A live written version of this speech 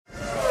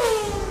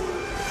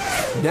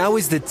Now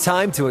is the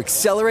time to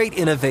accelerate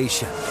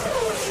innovation.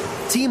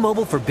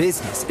 T-Mobile for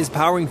Business is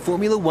powering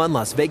Formula One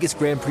Las Vegas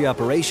Grand Prix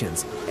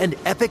operations and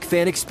epic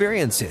fan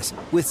experiences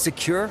with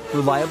secure,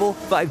 reliable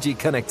 5G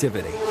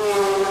connectivity.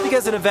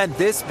 Because an event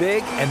this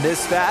big and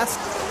this fast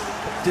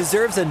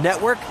deserves a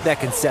network that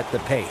can set the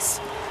pace.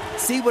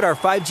 See what our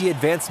 5G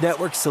advanced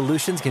network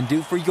solutions can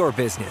do for your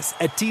business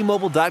at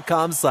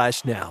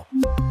T-Mobile.com/now.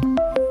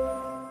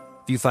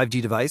 View 5G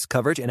device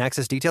coverage and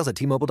access details at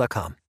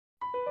T-Mobile.com.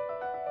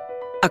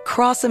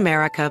 Across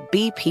America,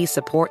 BP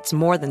supports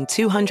more than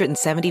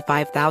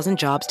 275,000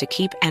 jobs to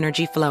keep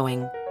energy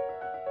flowing.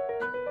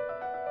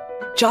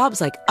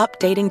 Jobs like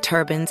updating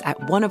turbines at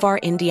one of our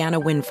Indiana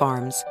wind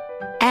farms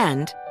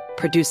and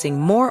producing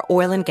more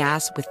oil and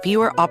gas with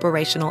fewer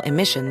operational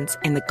emissions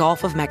in the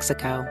Gulf of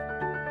Mexico.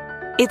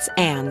 It's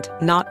and,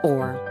 not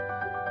or.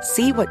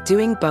 See what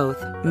doing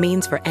both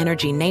means for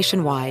energy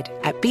nationwide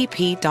at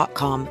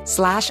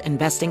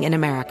bp.com/investing in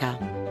America.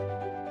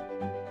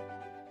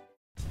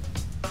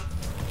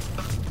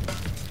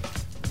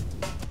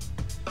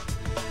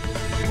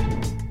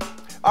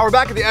 We're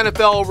back at the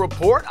NFL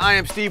Report. I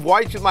am Steve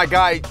White with my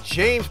guy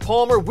James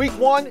Palmer. Week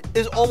 1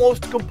 is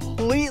almost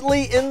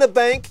completely in the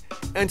bank,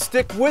 and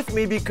stick with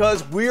me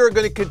because we are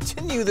going to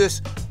continue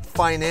this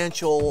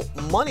financial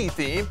money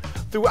theme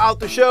throughout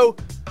the show.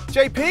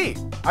 JP,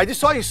 I just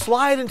saw you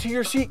slide into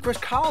your seat Chris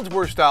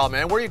Collinsworth style,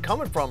 man. Where are you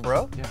coming from,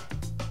 bro?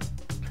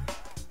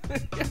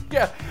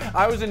 Yeah,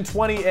 I was in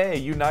 20A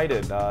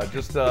United,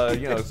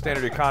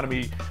 standard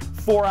economy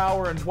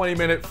 4-hour and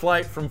 20-minute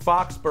flight from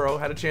Foxborough.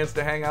 Had a chance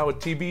to hang out with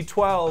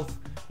TB12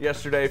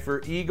 yesterday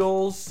for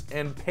Eagles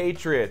and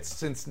Patriots.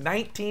 Since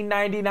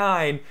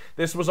 1999,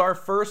 this was our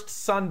first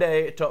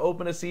Sunday to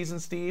open a season,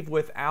 Steve,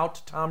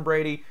 without Tom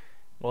Brady.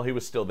 Well, he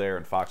was still there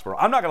in Foxborough.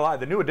 I'm not going to lie,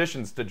 the new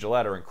additions to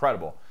Gillette are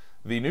incredible.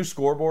 The new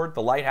scoreboard,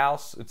 the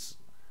lighthouse, it's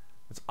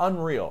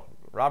unreal.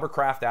 Robert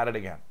Kraft at it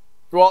again.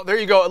 Well, there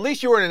you go. At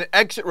least you were in an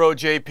exit row,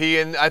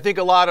 JP, and I think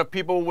a lot of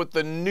people with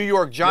the New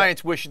York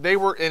Giants wish they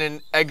were in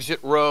an exit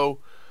row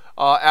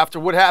after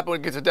what happened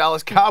against the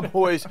Dallas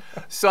Cowboys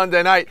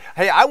Sunday night.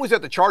 Hey, I was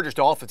at the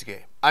Chargers-Dolphins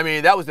game. I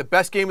mean, that was the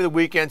best game of the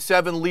weekend,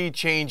 7 lead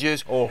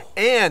changes. Oh.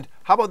 And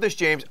how about this,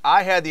 James?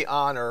 I had the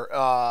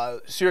honor,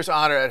 serious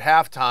honor at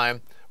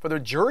halftime for the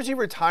jersey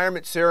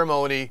retirement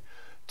ceremony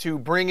to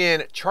bring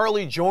in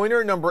Charlie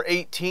Joyner, number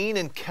 18,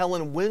 and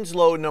Kellen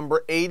Winslow,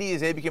 number 80,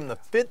 as they became the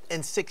 5th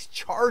and 6th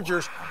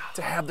Chargers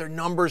to have their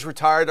numbers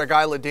retired. Our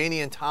guy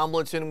LaDainian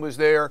Tomlinson was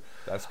there.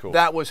 That's cool.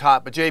 That was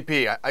hot. But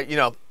JP,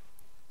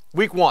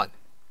 week 1,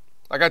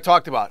 like I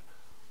talked about,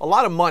 a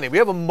lot of money. We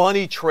have a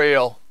money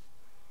trail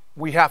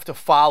we have to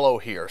follow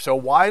here. So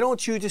why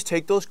don't you just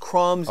take those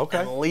crumbs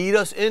and lead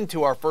us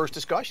into our first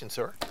discussion,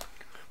 sir?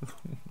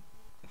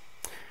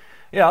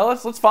 Yeah,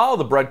 let's follow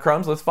the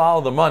breadcrumbs. Let's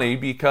follow the money,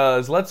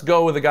 because let's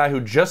go with a guy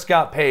who just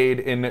got paid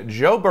in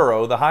Joe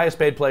Burrow, the highest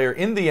paid player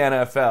in the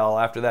NFL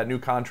after that new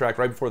contract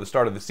right before the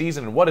start of the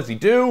season. And what does he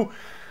do?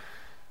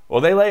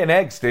 Well, they lay an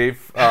egg,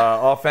 Steve,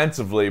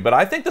 offensively. But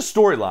I think the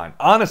storyline,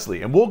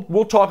 honestly, and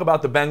we'll talk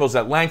about the Bengals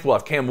at length. We'll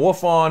have Cam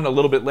Wolf on a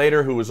little bit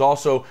later, who was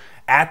also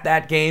at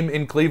that game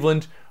in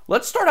Cleveland.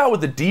 Let's start out with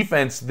the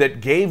defense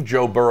that gave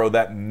Joe Burrow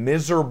that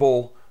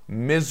miserable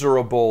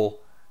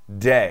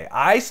day.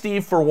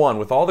 Steve, for one,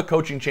 with all the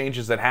coaching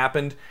changes that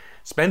happened,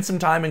 spent some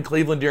time in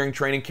Cleveland during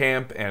training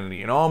camp, and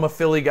I'm a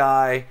Philly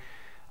guy.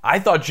 I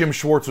thought Jim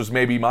Schwartz was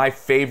maybe my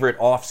favorite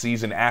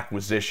offseason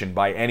acquisition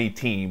by any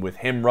team, with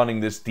him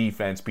running this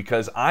defense,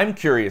 because I'm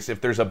curious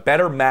if there's a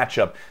better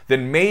matchup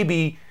than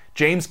maybe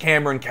James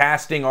Cameron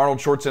casting Arnold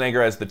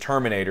Schwarzenegger as the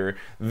Terminator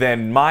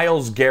than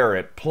Myles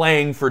Garrett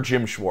playing for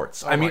Jim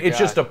Schwartz. I mean, it's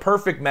just a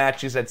perfect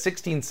match. He's had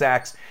 16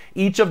 sacks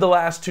each of the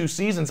last 2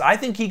 seasons. I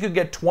think he could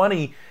get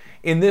 20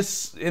 in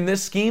this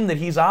scheme that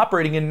he's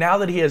operating in now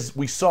that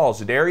we saw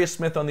Zadarius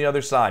Smith on the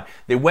other side.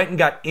 They went and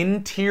got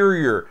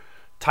interior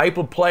type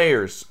of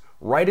players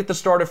right at the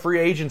start of free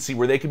agency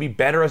where they could be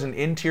better as an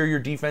interior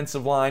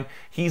defensive line.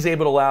 He's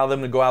able to allow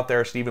them to go out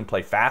there, Steve, and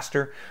play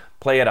faster,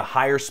 play at a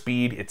higher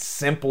speed. It's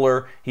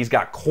simpler. He's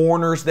got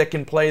corners that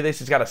can play this.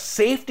 He's got a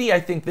safety. I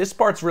think this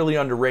part's really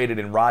underrated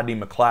in Rodney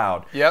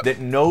McLeod,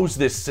 that knows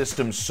this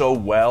system so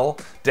well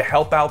to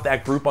help out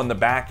that group on the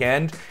back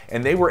end.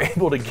 And they were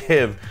able to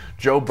give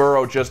Joe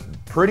Burrow just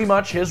pretty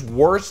much his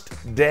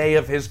worst day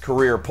of his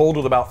career, pulled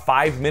with about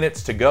 5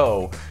 minutes to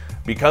go,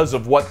 because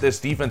of what this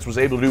defense was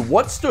able to do.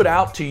 What stood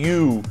out to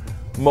you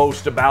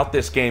most about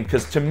this game?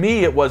 Because to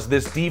me, it was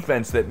this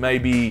defense that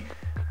maybe,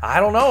 I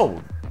don't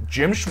know,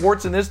 Jim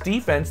Schwartz in this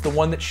defense, the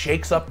one that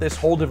shakes up this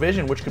whole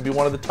division, which could be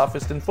one of the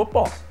toughest in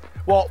football.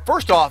 Well,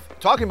 first off,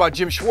 talking about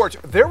Jim Schwartz,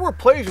 there were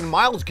plays when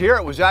Myles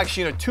Garrett was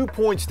actually in a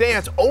 2-point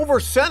stance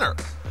over center.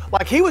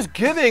 Like, he was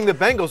giving the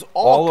Bengals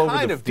all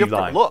kind of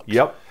different looks.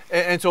 Yep.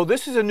 And so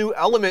this is a new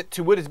element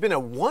to what has been a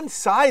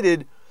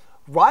one-sided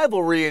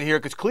rivalry in here,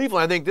 because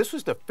Cleveland, I think this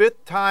was the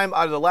 5th time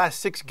out of the last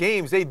 6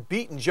 games they've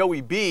beaten Joey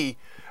B.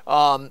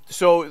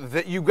 So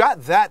that you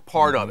got that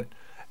part of it.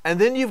 And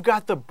then you've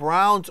got the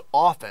Browns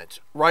offense,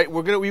 right?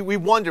 We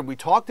wondered, we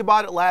talked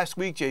about it last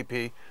week,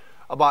 JP.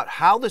 about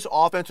how this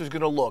offense was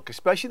going to look,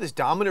 especially this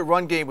dominant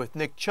run game with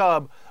Nick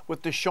Chubb,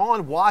 with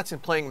Deshaun Watson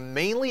playing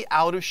mainly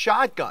out of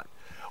shotgun.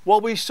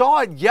 Well, we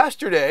saw it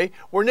yesterday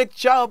where Nick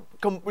Chubb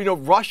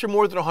rushed for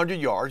more than 100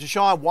 yards.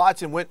 Deshaun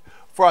Watson went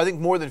for, I think,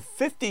 more than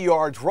 50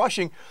 yards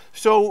rushing.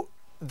 So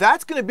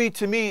that's going to be,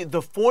 to me,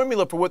 the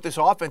formula for what this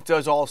offense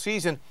does all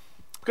season,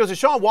 because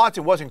Deshaun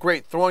Watson wasn't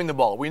great throwing the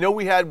ball. We know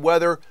we had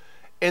weather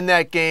in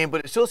that game,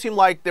 but it still seemed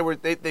like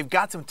they've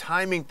got some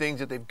timing things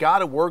that they've got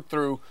to work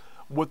through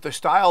with the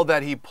style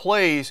that he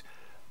plays.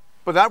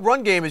 But that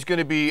run game is going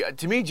to be,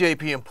 to me,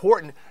 JP,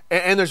 important.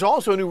 And there's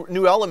also a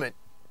new element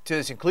to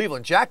this in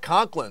Cleveland. Jack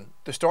Conklin,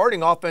 the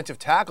starting offensive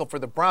tackle for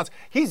the Browns,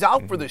 he's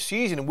out for the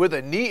season with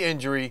a knee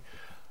injury.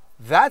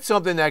 That's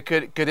something that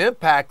could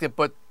impact it,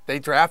 but they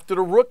drafted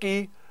a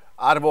rookie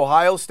out of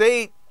Ohio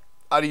State,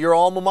 out of your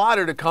alma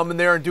mater, to come in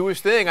there and do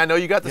his thing. I know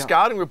you got the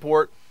scouting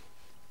report.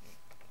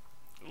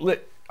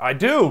 I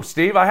do,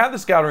 Steve. I have the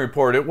scouting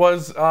report. It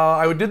was,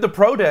 I did the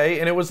pro day,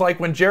 and it was like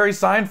when Jerry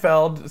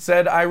Seinfeld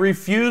said, I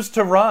refuse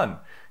to run.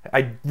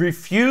 I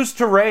refuse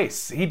to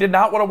race. He did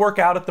not want to work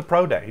out at the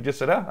pro day. He just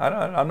said,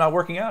 I'm not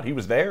working out. He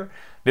was there.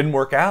 Didn't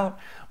work out.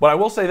 But I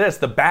will say this,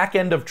 the back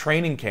end of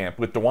training camp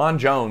with DeJuan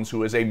Jones,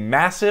 who is a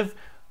massive,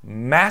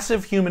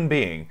 massive human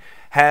being,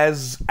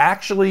 has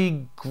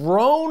actually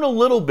grown a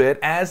little bit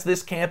as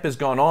this camp has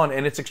gone on,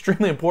 and it's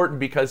extremely important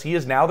because he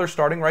is now their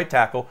starting right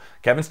tackle.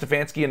 Kevin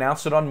Stefanski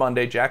announced it on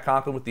Monday. Jack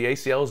Conklin with the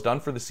ACL is done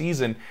for the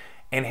season,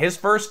 and his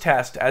first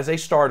test as a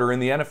starter in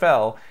the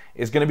NFL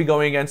is going to be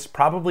going against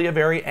probably a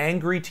very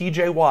angry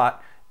TJ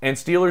Watt and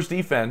Steelers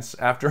defense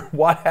after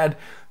Watt had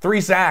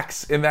 3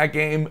 sacks in that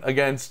game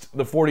against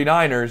the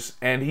 49ers,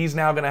 and he's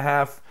now going to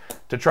have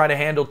to try to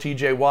handle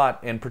TJ Watt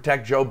and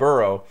protect Joe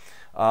Burrow.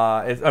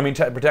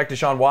 To protect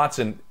Deshaun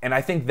Watson. And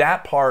I think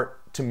that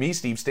part, to me,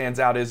 Steve, stands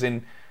out as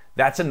in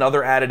that's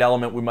another added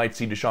element we might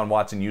see Deshaun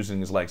Watson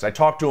using his legs. I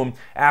talked to him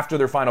after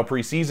their final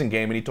preseason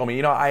game, and he told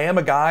me, I am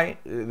a guy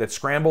that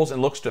scrambles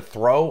and looks to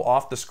throw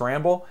off the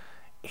scramble.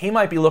 He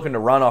might be looking to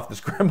run off the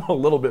scramble a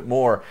little bit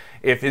more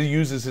if he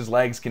uses his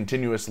legs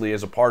continuously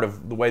as a part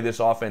of the way this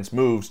offense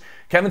moves.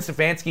 Kevin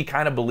Stefanski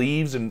kind of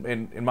believes,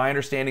 in my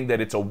understanding, that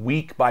it's a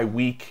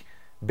week-by-week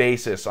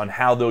basis on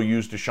how they'll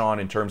use Deshaun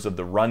in terms of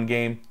the run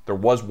game. There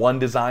was one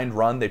designed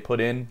run they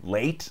put in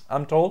late,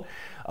 I'm told,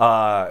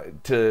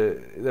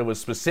 that was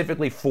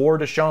specifically for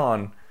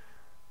Deshaun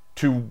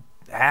to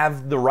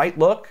have the right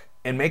look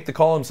and make the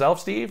call himself,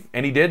 Steve,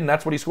 and he did, and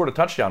that's what he scored a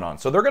touchdown on.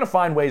 So they're going to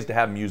find ways to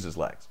have him use his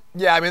legs.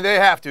 Yeah, I mean, they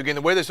have to. Again,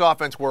 the way this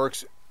offense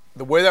works,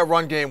 the way that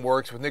run game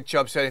works with Nick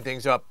Chubb setting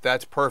things up,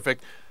 that's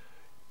perfect.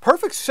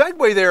 Perfect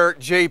segue there,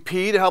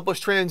 JP, to help us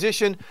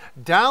transition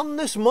down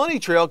this money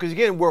trail, because,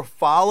 again, we're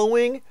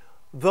following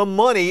the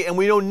money, and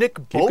we know Nick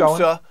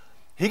Bosa,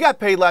 he got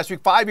paid last week,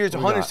 5 years,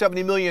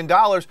 $170 million.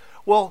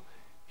 Well,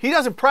 he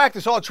doesn't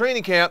practice all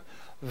training camp.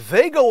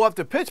 They go up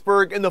to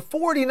Pittsburgh, and the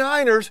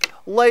 49ers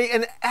lay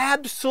an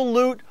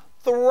absolute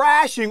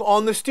thrashing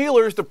on the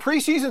Steelers, the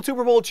preseason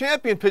Super Bowl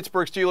champion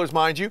Pittsburgh Steelers,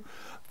 mind you.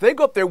 They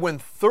go up there, win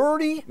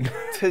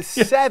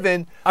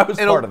 30-7. I was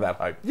part of that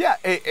hype. Yeah,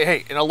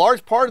 hey, and a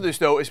large part of this,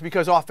 though, is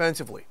because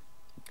offensively,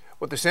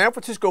 with the San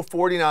Francisco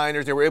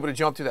 49ers, they were able to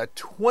jump to that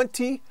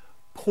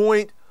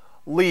 20-point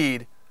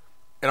lead.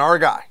 And our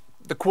guy,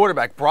 the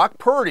quarterback, Brock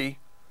Purdy,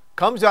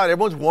 comes out.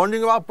 Everyone's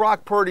wondering about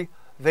Brock Purdy.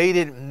 They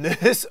didn't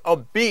miss a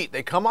beat.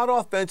 They come out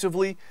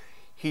offensively.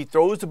 He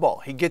throws the ball.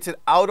 He gets it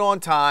out on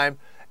time.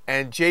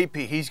 And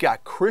JP, he's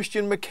got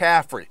Christian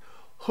McCaffrey.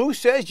 Who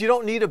says you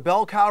don't need a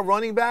bell cow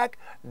running back?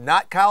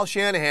 Not Kyle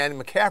Shanahan.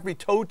 McCaffrey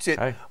totes it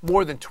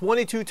more than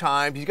 22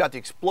 times. He's got the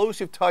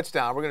explosive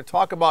touchdown. We're going to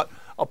talk about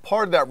a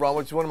part of that run,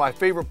 which is one of my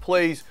favorite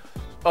plays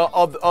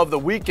of the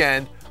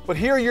weekend. But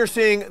here you're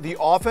seeing the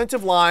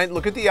offensive line.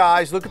 Look at the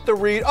eyes. Look at the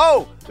read.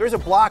 Oh, there's a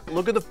block.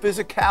 Look at the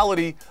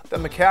physicality that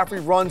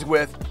McCaffrey runs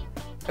with.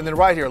 And then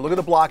right here, look at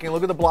the blocking.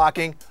 Look at the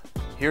blocking.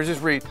 Here's his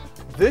read.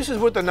 This is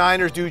what the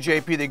Niners do,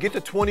 JP. They get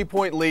the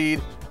 20-point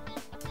lead,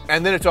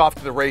 and then it's off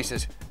to the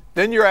races.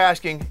 Then you're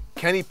asking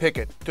Kenny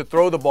Pickett to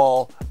throw the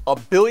ball a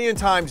billion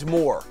times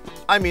more.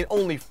 I mean,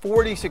 only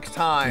 46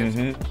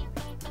 times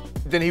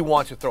than he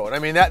wants to throw it. I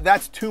mean,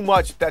 that's too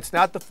much. That's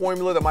not the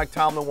formula that Mike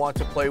Tomlin wants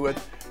to play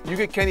with. You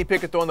get Kenny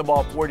Pickett throwing the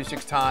ball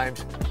 46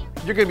 times,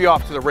 you're going to be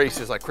off to the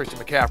races like Christian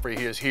McCaffrey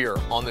is here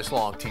on this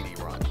long TD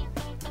run.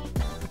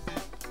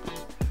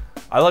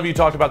 I love you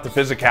talked about the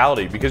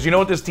physicality, because you know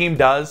what this team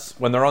does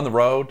when they're on the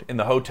road in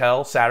the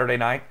hotel Saturday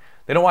night?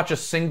 They don't watch a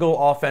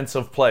single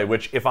offensive play,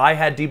 which if I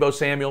had Deebo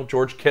Samuel,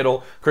 George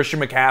Kittle,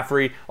 Christian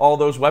McCaffrey, all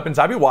those weapons,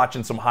 I'd be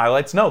watching some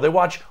highlights. No, they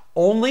watch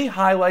only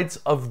highlights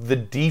of the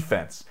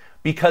defense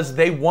because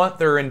they want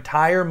their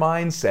entire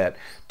mindset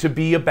to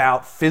be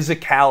about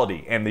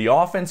physicality. And the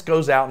offense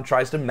goes out and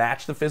tries to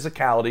match the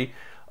physicality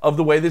of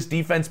the way this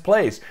defense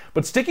plays.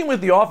 But sticking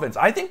with the offense,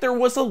 I think there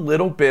was a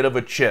little bit of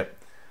a chip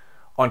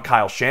on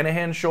Kyle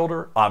Shanahan's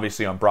shoulder,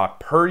 obviously on Brock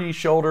Purdy's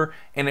shoulder,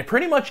 and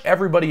pretty much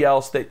everybody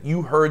else that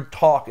you heard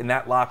talk in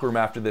that locker room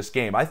after this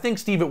game. I think,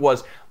 Steve, it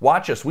was,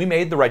 watch us, we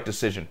made the right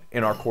decision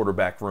in our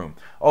quarterback room.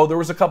 Oh, there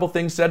was a couple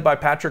things said by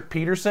Patrick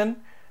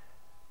Peterson.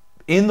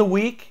 in the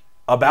week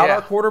about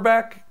our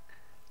quarterback.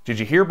 Did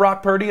you hear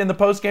Brock Purdy in the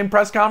post-game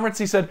press conference?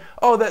 He said,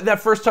 that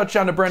first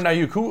touchdown to Brandon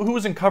Ayuk, who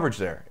was in coverage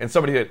there? And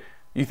somebody said,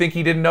 you think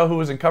he didn't know who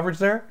was in coverage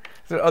there?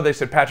 They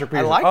said Patrick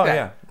Peterson. I like that.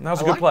 Yeah, that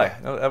was a good play.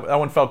 That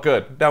one felt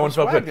good. That one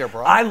felt good. There,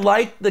 bro. I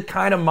like the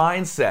kind of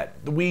mindset.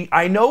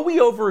 I know we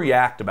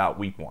overreact about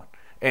week one,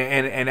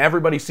 and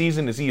everybody's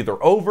season is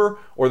either over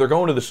or they're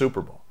going to the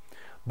Super Bowl.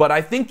 But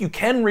I think you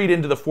can read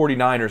into the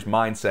 49ers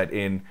mindset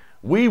in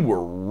we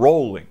were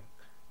rolling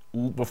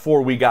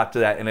before we got to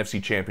that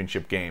NFC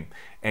Championship game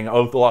and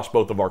lost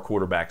both of our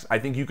quarterbacks. I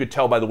think you could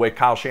tell by the way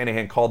Kyle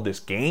Shanahan called this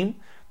game,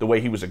 the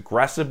way he was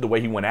aggressive, the way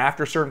he went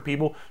after certain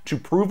people to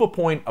prove a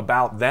point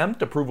about them,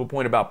 to prove a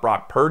point about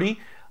Brock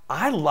Purdy.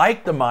 I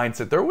like the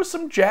mindset. There was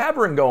some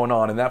jabbering going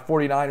on in that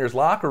 49ers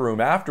locker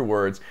room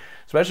afterwards,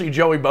 especially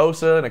Joey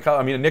Bosa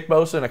and Nick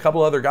Bosa and a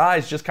couple other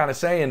guys just kind of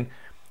saying,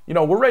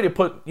 we're ready to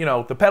put,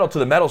 the pedal to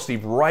the metal,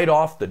 Steve, right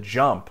off the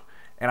jump.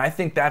 And I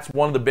think that's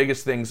one of the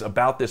biggest things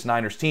about this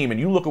Niners team. And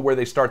you look at where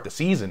they start the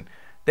season,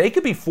 they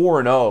could be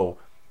 4-0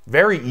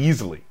 very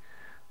easily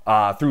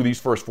through these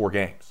first 4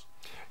 games.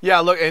 Yeah,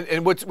 look,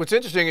 and what's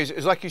interesting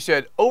is like you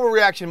said,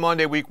 overreaction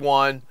Monday, week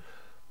 1.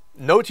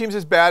 No team's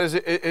as bad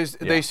as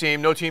they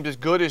seem. No team's as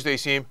good as they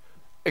seem.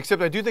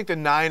 Except I do think the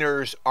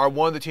Niners are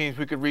one of the teams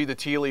we could read the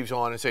tea leaves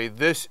on and say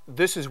this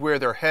is where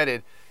they're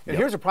headed. And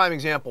here's a prime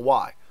example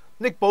why.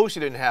 Nick Bosa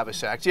didn't have a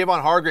sack.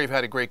 Javon Hargrave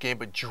had a great game,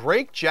 but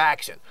Drake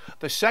Jackson,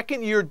 the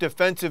second-year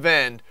defensive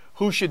end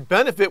who should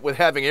benefit with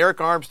having Eric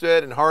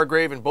Armstead and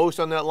Hargrave and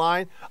Bosa on that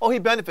line, he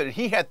benefited.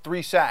 He had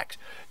 3 sacks.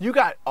 You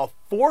got a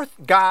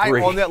 4th guy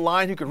on that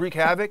line who could wreak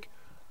havoc.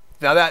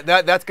 Now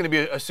that's going to be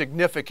a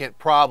significant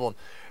problem.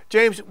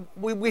 James,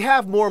 we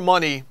have more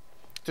money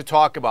to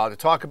talk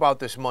about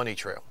this money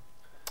trail.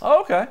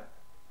 Oh, okay.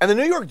 And the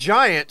New York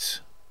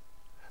Giants,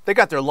 they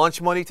got their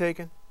lunch money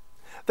taken.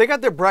 They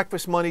got their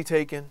breakfast money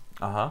taken.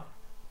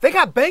 They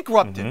got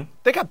bankrupted.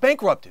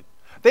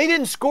 They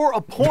didn't score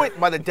a point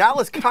by the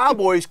Dallas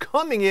Cowboys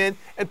coming in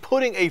and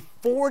putting a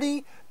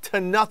 40-0.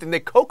 They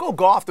Coco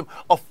Gauffed them,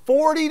 a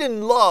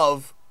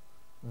 40-0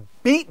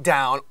 beat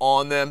down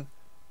on them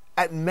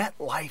at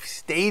MetLife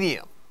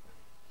Stadium.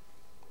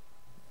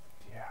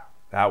 Yeah,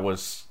 that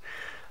was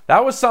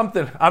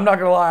something. I'm not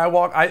gonna lie.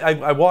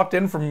 I walked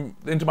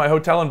into my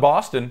hotel in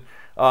Boston.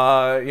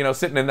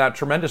 Sitting in that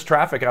tremendous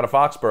traffic out of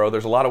Foxborough.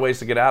 There's a lot of ways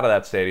to get out of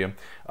that stadium.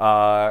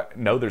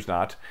 No, there's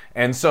not.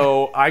 And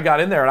so I got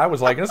in there and I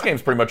was like, this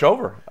game's pretty much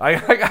over. I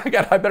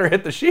better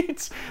hit the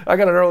sheets. I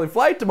got an early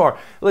flight tomorrow.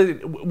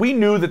 We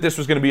knew that this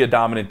was going to be a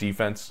dominant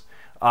defense.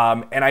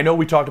 And I know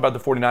we talked about the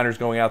 49ers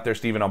going out there,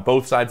 Steven, on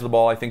both sides of the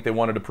ball. I think they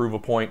wanted to prove a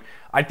point.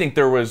 I think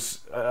there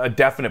was a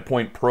definite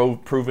point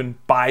proven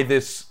by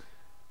this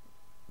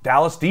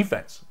Dallas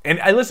defense. And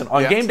listen,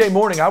 on game day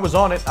morning, I was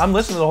on it. I'm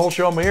listening to the whole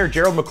show. I'm here.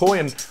 Gerald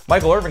McCoy and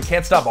Michael Irvin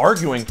can't stop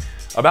arguing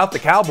about the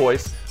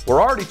Cowboys. We're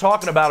already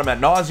talking about them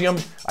ad nauseum.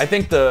 I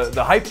think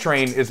the hype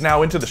train is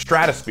now into the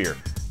stratosphere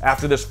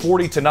after this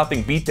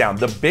 40-0 beatdown.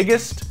 The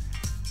biggest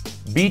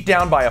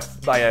beatdown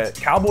by a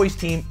Cowboys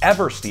team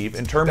ever, Steve,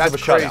 in terms of a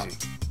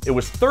shutout. It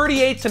was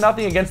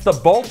 38-0 against the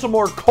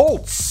Baltimore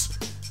Colts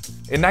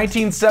in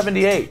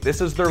 1978. This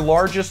is their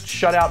largest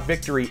shutout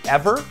victory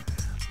ever.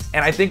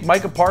 And I think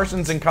Micah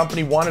Parsons and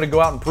company wanted to go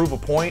out and prove a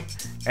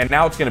point, and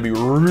now it's going to be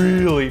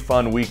really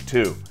fun week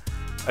 2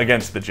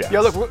 against the Jets.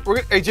 Yeah, look,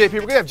 hey, JP, we're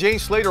going to have Jane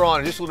Slater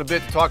on in just a little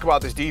bit to talk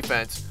about this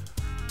defense.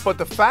 But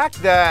the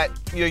fact that,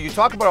 you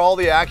talk about all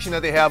the action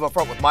that they have up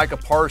front with Micah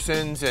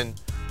Parsons and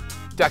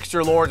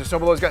Dexter Lawrence and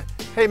some of those guys.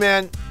 Hey,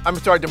 man,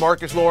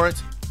 DeMarcus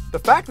Lawrence. The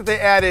fact that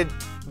they added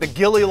the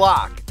Gilly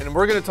Lock, and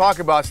we're going to talk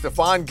about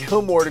Stephon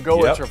Gilmore to go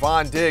with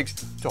Trevon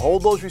Diggs, to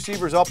hold those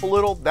receivers up a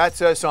little, that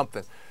says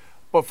something.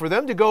 But for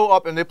them to go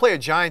up, and they play a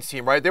Giants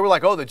team, right? They were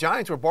like, the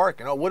Giants were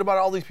barking. What about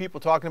all these people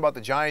talking about the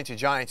Giants?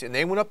 And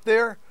they went up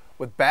there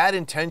with bad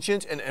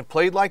intentions and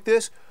played like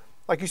this.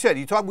 Like you said,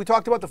 we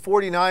talked about the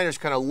 49ers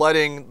kind of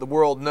letting the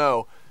world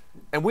know.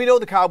 And we know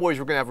the Cowboys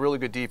were going to have really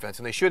good defense,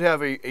 and they should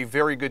have a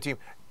very good team.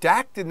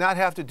 Dak did not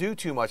have to do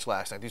too much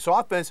last night. This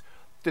offense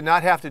did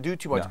not have to do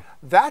too much. No.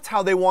 That's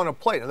how they want to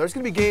play. Now, there's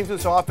going to be games in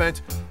this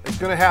offense that's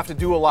going to have to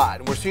do a lot.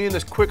 And we're seeing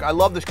this I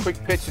love this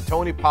quick pitch to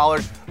Tony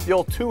Pollard, the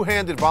old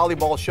two-handed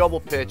volleyball shovel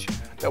pitch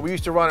that we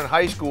used to run in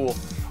high school.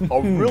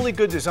 A really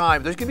good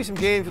design. There's going to be some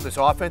games where this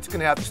offense is going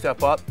to have to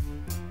step up.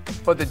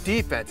 But the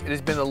defense, it has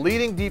been the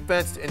leading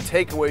defense in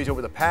takeaways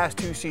over the past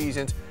 2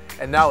 seasons.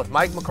 And now with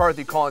Mike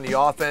McCarthy calling the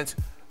offense,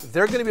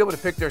 they're going to be able to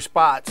pick their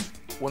spots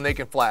when they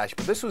can flash.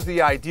 But this was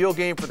the ideal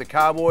game for the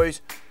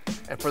Cowboys.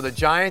 And for the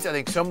Giants, I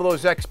think some of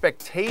those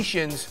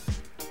expectations,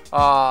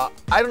 I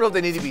don't know if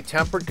they need to be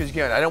tempered because,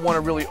 again, I don't want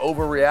to really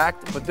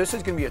overreact. But this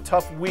is going to be a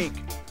tough week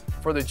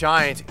for the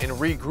Giants in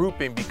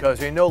regrouping because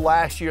they know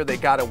last year they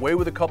got away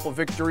with a couple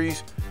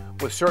victories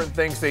with certain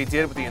things they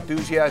did with the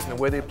enthusiasm and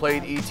the way they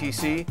played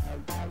ETC.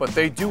 But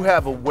they do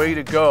have a way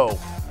to go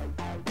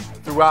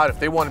throughout if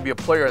they want to be a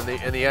player in the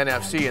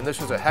NFC. And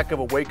this was a heck of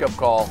a wake-up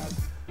call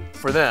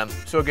for them.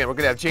 So, again, we're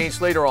going to have Jane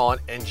Slater on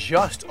in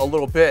just a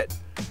little bit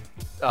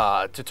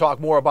to talk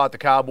more about the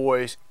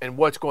Cowboys and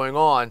what's going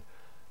on.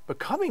 But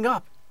coming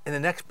up in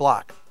the next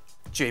block,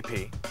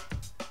 JP,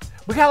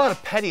 we got a lot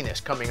of pettiness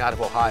coming out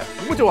of Ohio.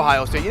 We went to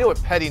Ohio State. You know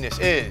what pettiness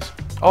is.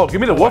 Oh, give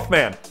me the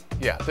Wolfman.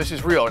 Yeah, this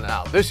is real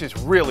now. This is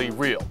really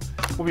real.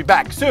 We'll be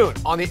back soon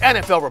on the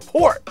NFL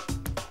Report.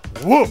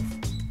 Woof.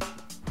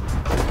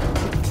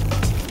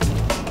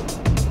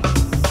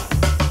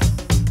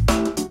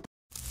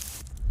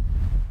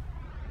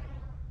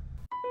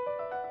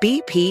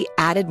 BP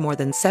added more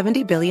than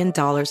 $70 billion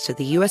to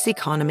the U.S.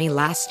 economy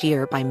last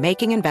year by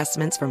making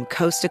investments from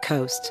coast to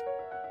coast.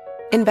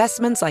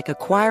 Investments like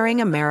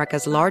acquiring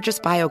America's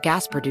largest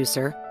biogas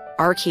producer,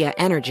 Archaea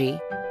Energy,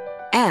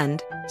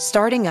 and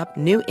starting up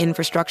new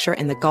infrastructure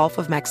in the Gulf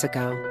of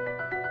Mexico.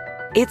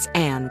 It's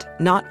and,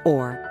 not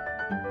or.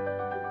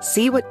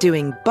 See what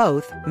doing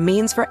both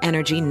means for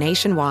energy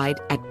nationwide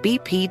at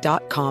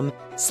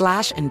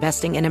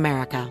bp.com/investing in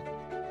America.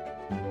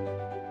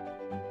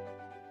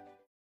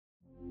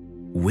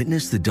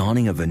 Witness the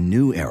dawning of a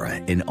new era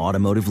in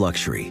automotive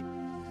luxury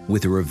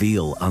with a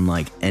reveal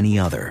unlike any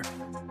other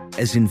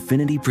as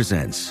Infiniti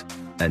presents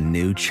a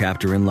new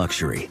chapter in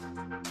luxury,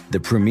 the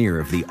premiere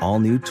of the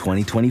all-new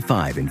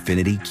 2025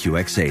 Infiniti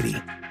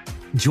QX80.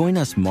 Join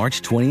us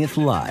March 20th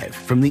live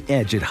from the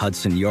Edge at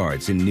Hudson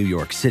Yards in New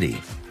York City,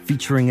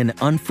 featuring an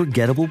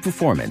unforgettable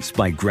performance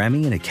by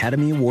Grammy and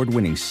Academy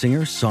Award-winning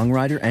singer,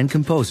 songwriter, and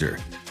composer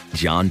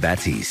Jon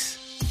Batiste.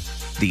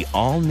 The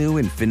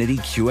all-new Infiniti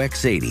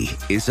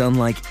QX80 is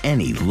unlike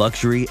any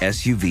luxury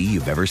SUV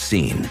you've ever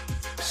seen.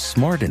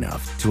 Smart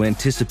enough to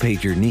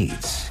anticipate your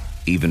needs,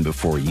 even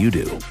before you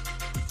do.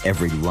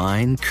 Every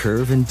line,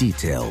 curve, and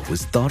detail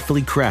was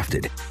thoughtfully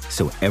crafted,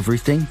 so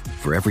everything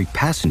for every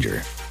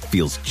passenger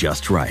feels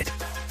just right.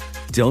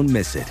 Don't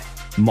miss it.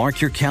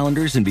 Mark your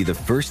calendars and be the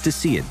first to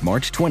see it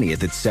March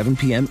 20th at 7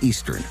 p.m.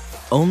 Eastern,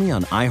 only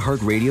on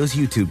iHeartRadio's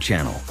YouTube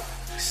channel.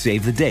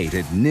 Save the date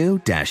at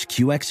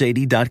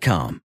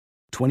new-QX80.com.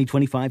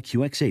 2025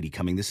 QX80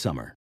 coming this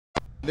summer.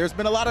 There's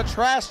been a lot of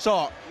trash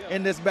talk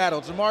in this battle.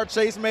 Jamar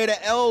Chase made an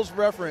L's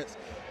reference.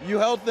 You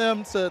held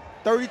them to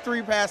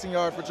 33 passing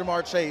yards for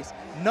Jamar Chase,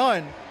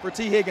 none for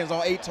T. Higgins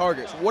on 8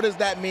 targets. What does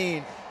that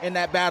mean in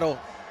that battle?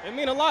 It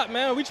mean a lot,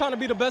 man. We trying to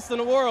be the best in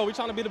the world. We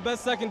trying to be the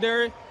best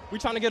secondary. We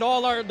trying to get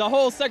the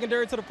whole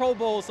secondary to the Pro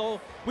Bowl. So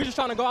we just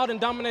trying to go out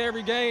and dominate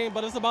every game,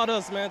 but it's about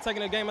us, man,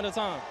 taking a game at a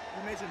time.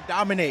 You mentioned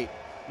dominate.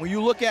 When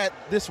you look at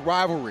this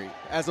rivalry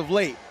as of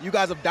late, you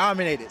guys have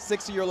dominated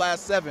 6 of your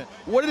last 7.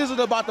 What is it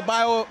about the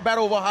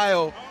Battle of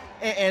Ohio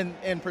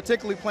and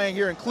particularly playing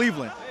here in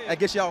Cleveland that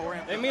gets y'all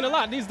ramped up? They mean a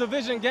lot. These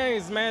division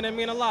games, man, they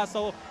mean a lot.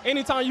 So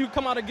anytime you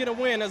come out and get a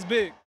win, that's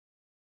big.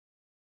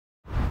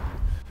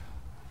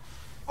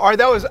 All right,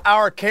 that was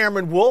our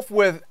Cameron Wolf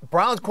with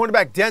Browns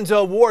cornerback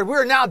Denzel Ward. We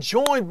are now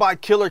joined by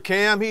Killer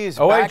Cam. He is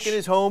back in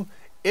his home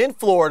in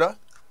Florida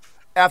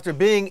after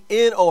being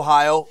in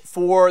Ohio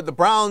for the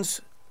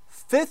Browns'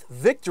 5th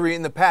victory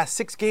in the past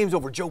 6 games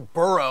over Joe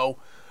Burrow.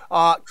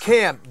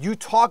 Cam, you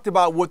talked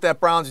about what that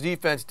Browns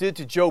defense did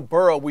to Joe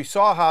Burrow. We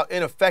saw how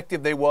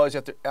ineffective they was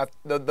after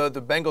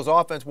the Bengals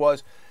offense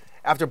was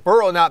after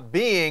Burrow not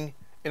being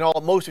in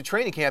most of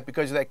training camp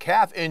because of that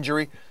calf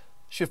injury.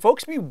 Should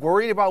folks be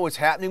worried about what's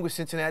happening with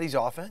Cincinnati's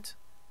offense?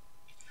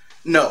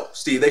 No,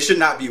 Steve, they should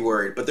not be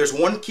worried. But there's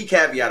one key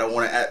caveat I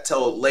want to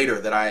tell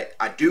later that I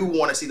do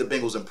want to see the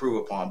Bengals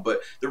improve upon.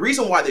 But the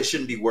reason why they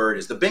shouldn't be worried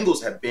is the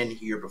Bengals have been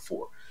here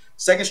before.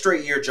 Second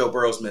straight year, Joe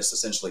Burrow's missed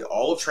essentially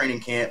all of training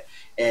camp,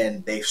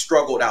 and they've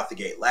struggled out the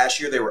gate. Last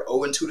year, they were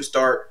 0-2 to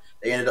start.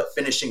 They ended up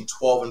finishing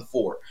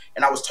 12-4.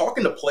 And I was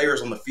talking to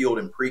players on the field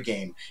in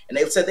pregame, and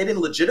they said they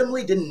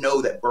legitimately didn't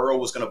know that Burrow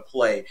was going to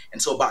play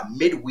until about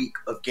midweek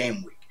of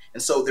game week.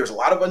 And so there's a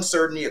lot of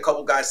uncertainty. A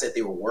couple guys said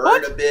they were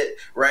worried a bit,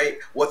 right?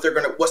 What's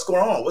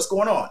going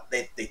on?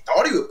 They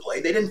thought he would play.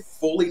 They didn't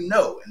fully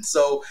know. And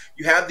so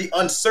you have the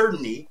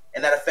uncertainty,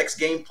 and that affects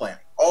game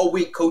planning. All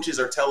week, coaches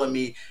are telling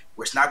me,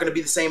 it's not going to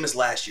be the same as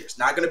last year. It's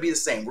not going to be the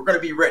same. We're going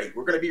to be ready.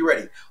 We're going to be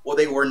ready. Well,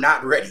 they were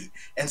not ready.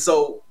 And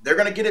so they're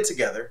going to get it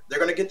together. They're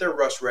going to get their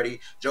rush ready.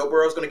 Joe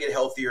Burrow's going to get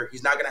healthier.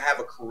 He's not going to have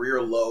a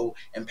career low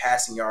in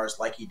passing yards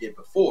like he did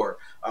before.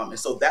 And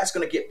so that's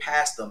going to get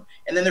past them.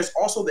 And then there's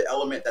also the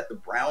element that the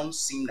Browns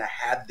seem to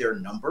have their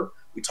number.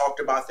 We talked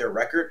about their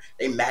record.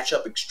 They match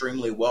up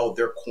extremely well,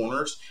 their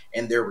corners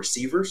and their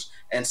receivers.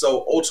 And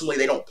so ultimately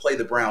they don't play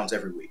the Browns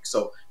every week.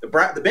 So the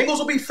Bengals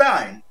will be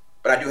fine,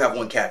 but I do have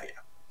one caveat.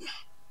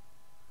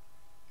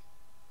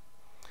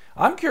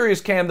 I'm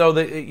curious, Cam, though,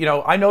 that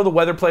I know the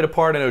weather played a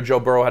part. I know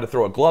Joe Burrow had to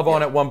throw a glove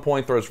on at one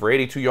point, throws for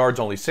 82 yards,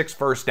 only 6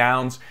 first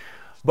downs.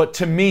 But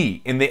to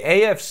me, in the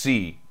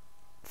AFC,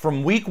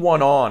 from week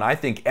 1 on, I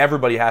think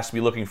everybody has to be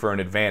looking for an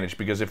advantage,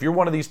 because if you're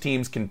one of these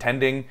teams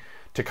contending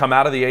to come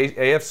out of the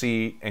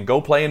AFC and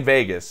go play in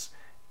Vegas,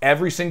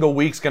 every single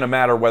week's going to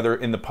matter. Whether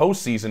in the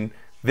postseason,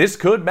 this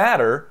could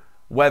matter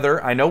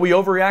whether, I know we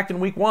overreact in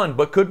week 1,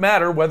 but could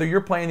matter whether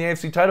you're playing the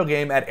AFC title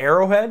game at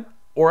Arrowhead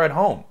or at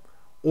home,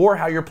 or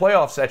how your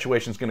playoff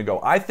situation is going to go.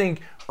 I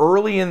think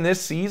early in this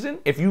season,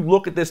 if you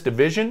look at this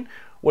division,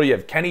 What do you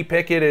have? Kenny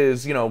Pickett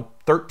is,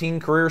 13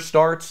 career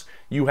starts.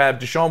 You have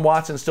Deshaun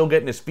Watson still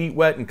getting his feet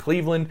wet in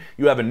Cleveland.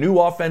 You have a new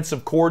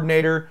offensive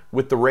coordinator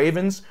with the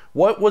Ravens.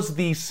 What was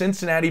the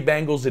Cincinnati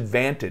Bengals'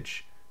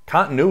 advantage?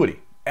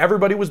 Continuity.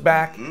 Everybody was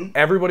back.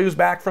 Everybody was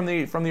back from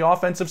the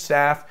offensive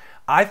staff.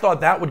 I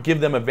thought that would give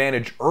them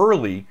advantage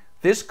early.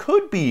 This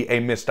could be a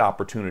missed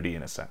opportunity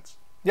in a sense.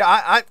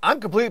 Yeah, I'm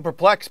completely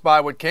perplexed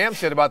by what Cam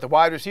said about the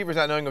wide receivers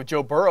not knowing if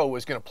Joe Burrow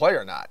was going to play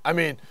or not. I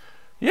mean,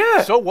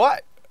 yeah. So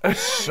what?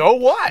 So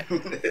what?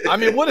 I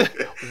mean, what?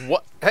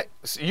 Hey,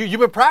 you've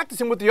been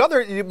practicing with the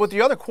other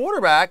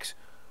quarterbacks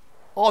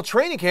all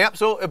training camp.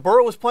 So if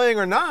Burrow was playing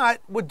or not,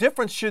 what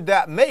difference should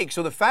that make?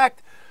 So the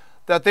fact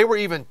that they were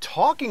even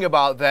talking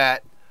about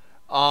that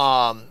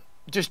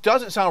just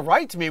doesn't sound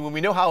right to me when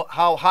we know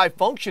how high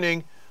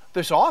functioning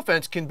this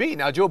offense can be.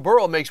 Now, Joe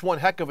Burrow makes one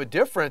heck of a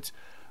difference,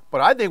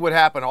 but I think what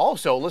happened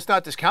also, let's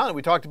not discount it,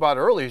 we talked about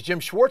it earlier, is Jim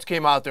Schwartz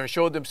came out there and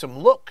showed them some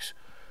looks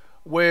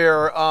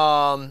where,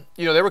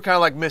 they were kind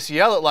of like Missy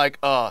Elliott, like,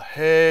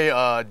 hey,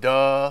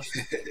 duh.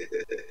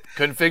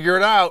 Couldn't figure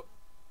it out.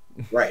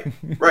 Right.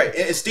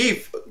 And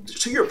Steve,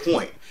 to your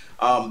point,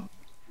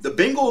 the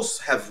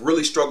Bengals have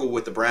really struggled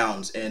with the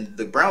Browns, and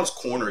the Browns'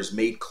 corners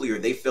made clear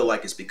they feel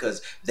like it's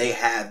because they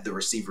have the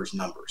receivers'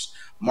 numbers.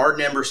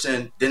 Martin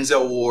Emerson,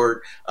 Denzel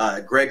Ward,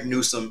 Greg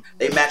Newsome,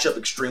 they match up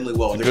extremely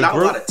well. And there's not a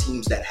lot of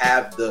teams that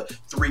have the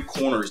three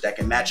corners that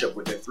can match up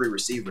with their three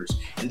receivers.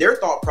 And their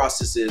thought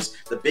process is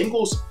the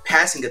Bengals'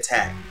 passing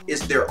attack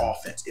is their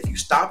offense. If you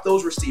stop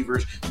those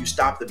receivers, you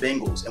stop the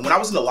Bengals. And when I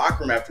was in the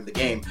locker room after the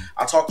game,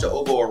 I talked to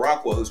Ogo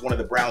Arankwa, who's one of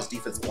the Browns'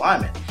 defensive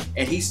linemen.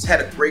 And he's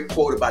had a great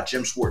quote about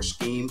Jim Schwartz's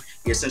scheme.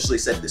 He essentially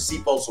said the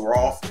seatbelts are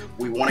off.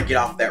 We want to get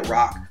off that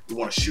rock. We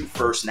want to shoot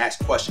first and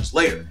ask questions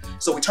later.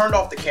 So we turned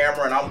off the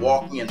camera, and I'm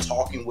walking and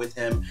talking with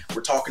him.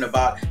 We're talking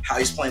about how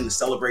he's planning to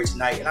celebrate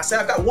tonight. And I said,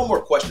 I've got one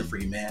more question for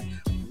you, man.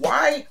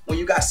 Why, when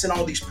you guys send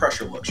all these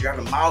pressure looks, you're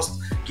having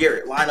Myles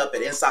Garrett line up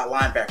at inside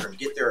linebacker and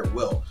get there at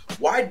will,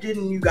 why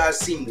didn't you guys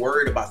seem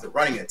worried about the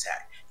running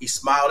attack? He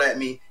smiled at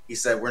me. He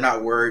said, we're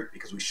not worried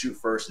because we shoot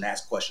first and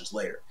ask questions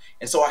later.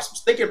 And so I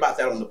was thinking about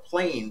that on the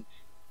plane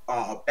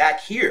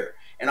back here.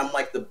 And I'm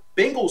like, the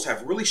Bengals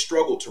have really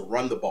struggled to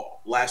run the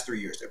ball the last 3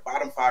 years. They're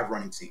bottom 5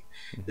 running team.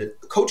 The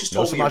coaches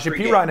told me in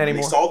pregame when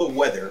they saw the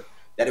weather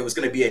that it was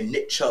going to be a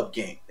Nick Chubb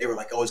game. They were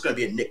like, oh, it's going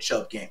to be a Nick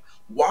Chubb game.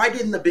 Why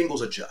didn't the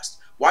Bengals adjust?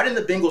 Why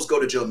didn't the Bengals go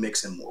to Joe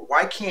Mixon more?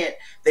 Why can't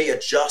they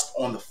adjust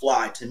on the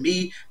fly? To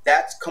me,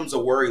 that comes a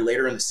worry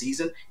later in the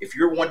season. If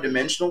you're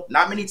one-dimensional,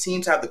 not many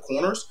teams have the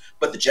corners,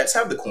 but the Jets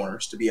have the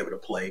corners to be able to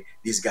play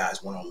these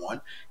guys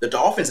one-on-one. The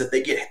Dolphins, if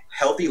they get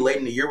healthy late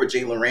in the year with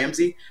Jalen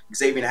Ramsey,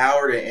 Xavier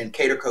Howard, and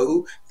Kader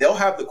Kohu, they'll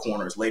have the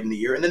corners late in the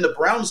year. And then the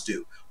Browns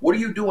do. What do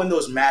you do in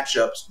those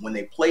matchups when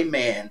they play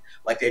man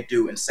like they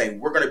do and say,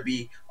 we're going to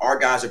be, our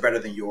guys are better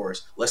than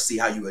yours. Let's see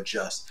how you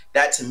adjust.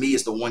 That, to me,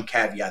 is the one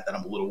caveat that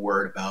I'm a little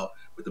worried about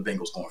with the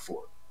Bengals going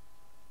forward.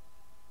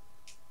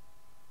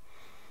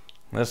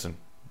 Listen,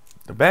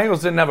 the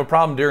Bengals didn't have a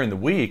problem during the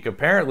week.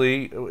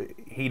 Apparently,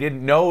 he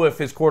didn't know if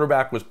his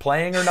quarterback was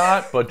playing or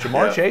not, but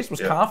Jamar Chase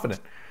was confident.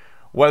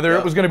 Whether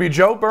it was going to be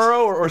Joe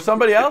Burrow or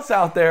somebody else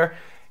out there,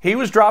 he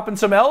was dropping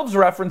some Elves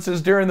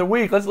references during the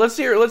week. Let's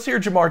hear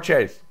Jamar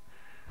Chase.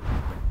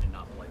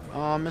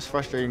 It's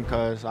frustrating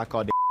because I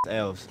called the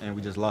Elves and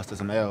we just lost to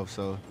some Elves,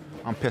 so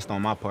I'm pissed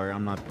on my part.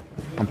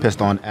 I'm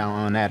pissed on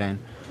that end.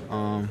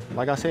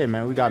 Like I said,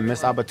 man, we got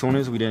missed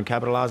opportunities. We didn't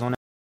capitalize on that,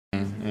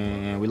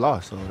 and we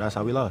lost. So that's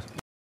how we lost.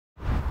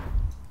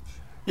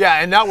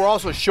 Yeah, and now we're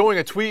also showing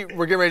a tweet.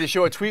 We're getting ready to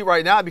show a tweet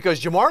right now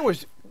because Jamar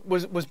was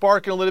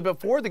barking a little bit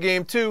before the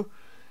game too,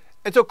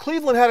 and so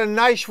Cleveland had a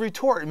nice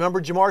retort.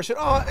 Remember, Jamar said,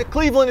 "Oh,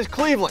 Cleveland is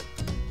Cleveland."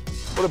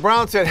 Well, the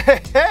Browns said,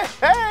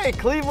 "Hey,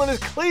 Cleveland is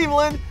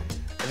Cleveland."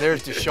 And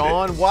there's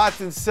Deshaun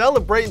Watson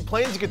celebrating,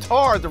 playing his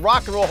guitar at the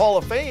Rock and Roll Hall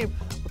of Fame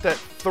with that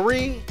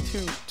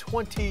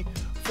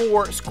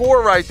 3-24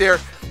 score right there.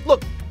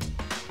 Look,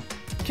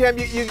 Cam,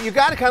 you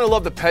got to kind of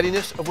love the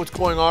pettiness of what's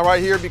going on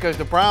right here because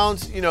the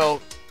Browns,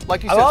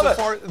 like you said, so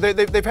far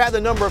they've had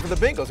the number for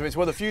the Bengals. I mean, it's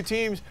one of the few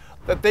teams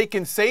that they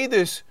can say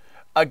this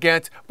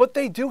against, but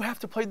they do have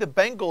to play the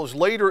Bengals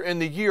later in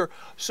the year.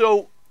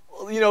 So,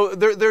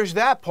 there's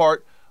that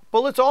part.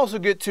 But let's also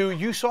get to,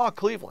 you saw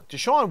Cleveland.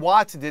 Deshaun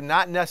Watson did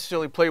not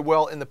necessarily play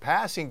well in the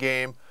passing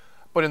game,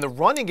 but in the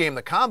running game,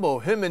 the combo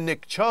of him and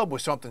Nick Chubb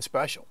was something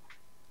special.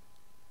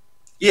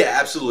 Yeah,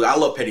 absolutely. I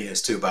love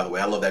pettiness too, by the way.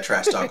 I love that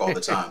trash talk all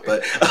the time.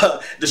 But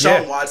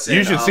Deshaun Watson.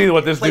 You should see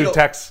what this dude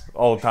texts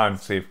all the time,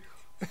 Steve.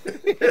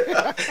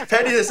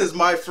 Pettiness is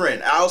my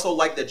friend. I also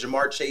like that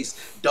Jamar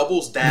Chase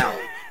doubles down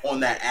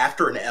on that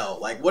after an L.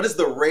 Like, what is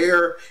the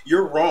rare,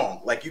 you're wrong.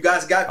 Like, you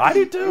guys got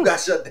beat, you got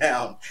shut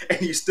down,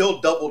 and you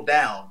still doubled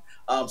down.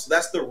 So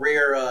that's the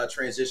rare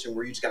transition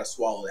where you just got to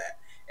swallow that.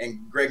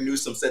 And Greg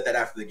Newsome said that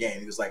after the game.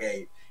 He was like,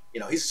 hey,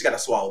 he's just got to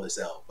swallow this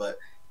L. But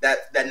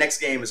that next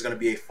game is going to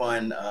be a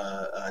fun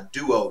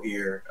duo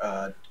here,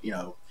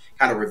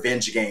 kind of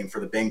revenge game for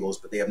the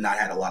Bengals, but they have not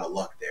had a lot of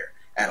luck there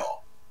at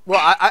all.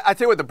 Well, I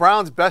tell you what, the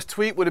Browns' best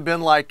tweet would have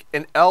been like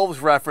an Elves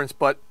reference,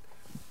 but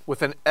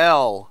with an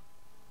L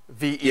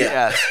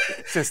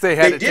since they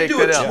had to take that out. They did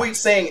do a tweet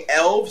saying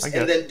elves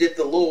and then did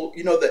the little,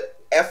 the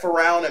F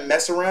around and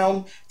mess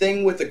around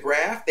thing with the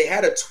graph. They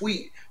had a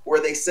tweet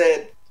where they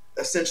said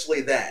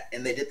essentially that,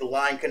 and they did the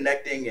line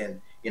connecting, and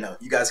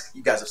you guys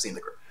have seen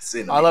the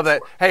I love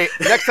that. Hey,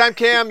 next time,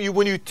 Cam,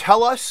 when you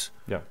tell us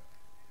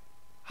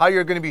how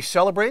you're going to be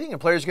celebrating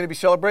and players are going to be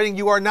celebrating,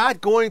 you are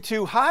not going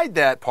to hide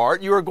that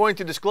part. You are going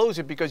to disclose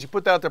it because you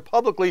put that out there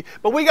publicly.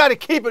 But we got to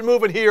keep it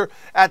moving here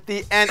at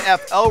the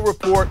NFL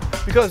Report,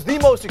 because the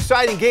most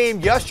exciting game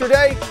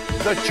yesterday,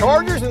 the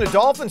Chargers and the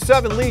Dolphins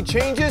 7 lead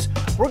changes.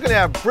 We're going to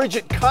have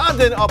Bridget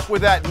Condon up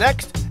with that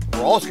next.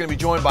 We're also going to be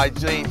joined by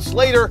Zane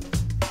Slater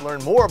to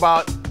learn more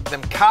about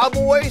them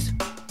Cowboys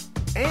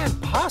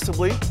and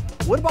possibly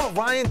what about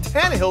Ryan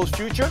Tannehill's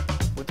future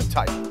with the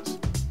Titans.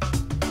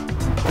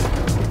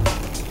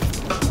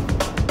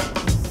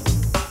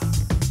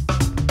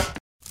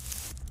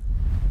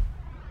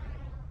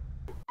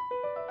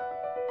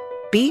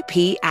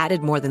 BP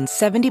added more than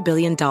 $70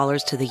 billion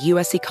to the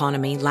U.S.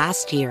 economy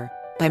last year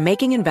by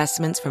making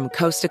investments from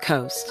coast to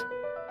coast.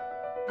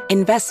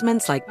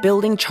 Investments like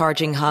building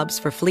charging hubs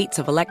for fleets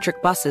of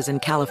electric buses in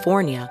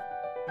California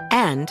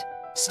and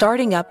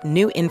starting up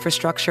new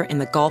infrastructure in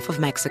the Gulf of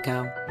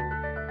Mexico.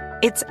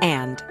 It's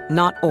and,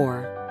 not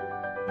or.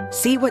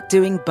 See what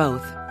doing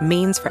both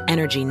means for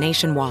energy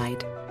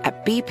nationwide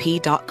at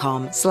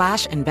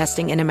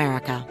bp.com/investing in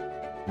America.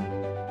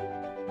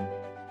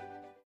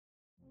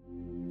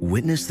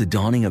 Witness the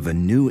dawning of a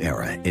new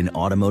era in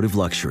automotive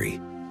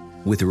luxury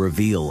with a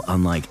reveal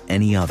unlike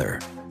any other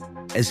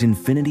as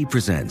Infiniti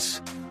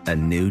presents a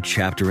new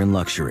chapter in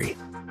luxury,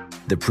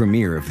 the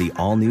premiere of the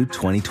all-new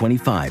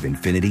 2025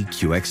 Infiniti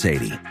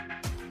QX80.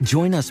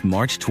 Join us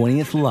March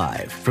 20th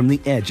live from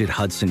the Edge at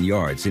Hudson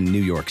Yards in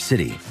New York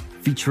City,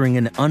 featuring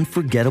an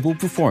unforgettable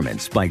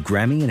performance by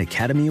Grammy and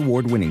Academy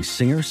Award-winning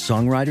singer,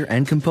 songwriter,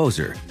 and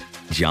composer,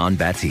 Jon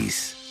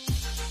Batiste.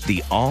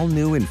 The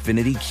all-new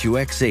Infiniti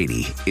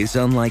QX80 is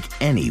unlike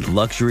any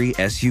luxury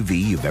SUV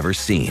you've ever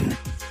seen.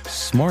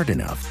 Smart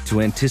enough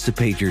to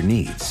anticipate your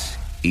needs,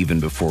 even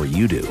before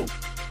you do.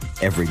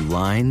 Every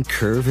line,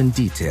 curve, and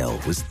detail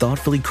was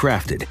thoughtfully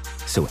crafted,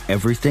 so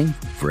everything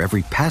for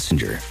every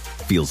passenger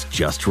feels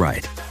just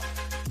right.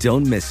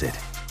 Don't miss it.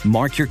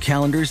 Mark your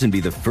calendars and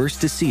be the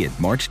first to see it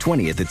March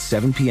 20th at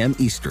 7 p.m.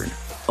 Eastern,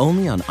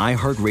 only on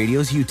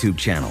iHeartRadio's YouTube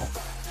channel.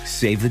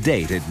 Save the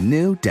date at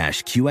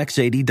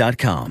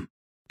new-QX80.com.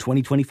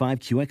 2025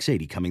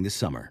 QX80 coming this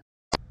summer.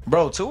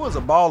 Bro, Tua's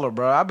a baller,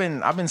 bro. I've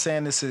been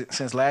saying this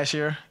since last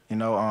year.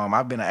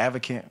 I've been an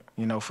advocate,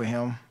 for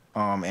him.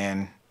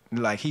 And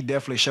he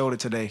definitely showed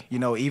it today.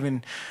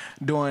 Even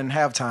during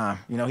halftime,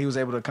 he was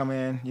able to come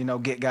in,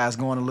 get guys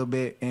going a little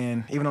bit.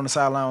 And even on the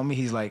sideline with me,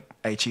 he's like,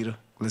 "Hey, Cheetah,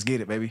 let's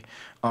get it, baby."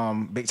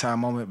 Big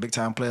time moment, big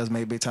time players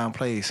made big time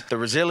plays. The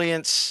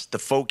resilience, the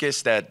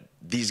focus that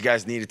these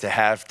guys needed to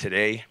have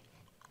today.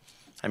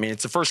 I mean,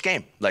 it's the first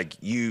game.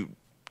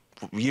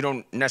 You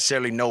don't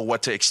necessarily know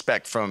what to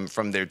expect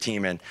from their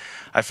team. And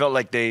I felt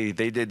like they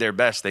did their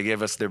best. They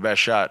gave us their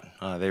best shot.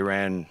 They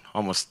ran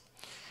almost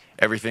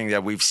everything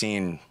that we've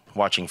seen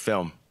watching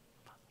film.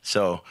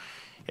 So,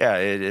 yeah,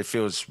 it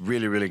feels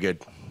really, really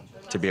good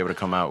to be able to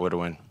come out with a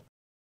win.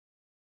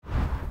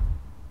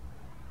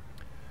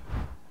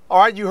 All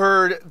right, you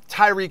heard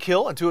Tyreek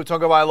Hill and Tua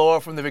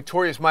Tagovailoa from the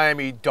victorious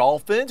Miami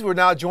Dolphins. We're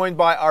now joined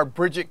by our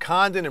Bridget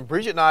Condon, and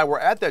Bridget and I were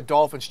at that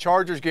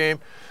Dolphins-Chargers game.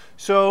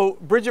 So,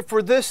 Bridget,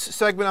 for this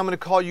segment, I'm going to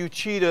call you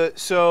Cheetah.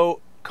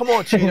 So, come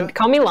on, Cheetah.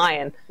 Call me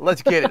Lion.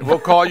 Let's get it. We'll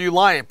call you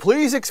Lion.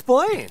 Please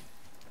explain.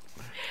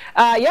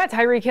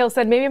 Tyreek Hill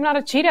said, maybe I'm not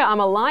a cheetah, I'm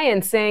a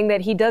lion, saying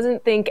that he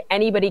doesn't think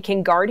anybody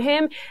can guard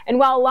him. And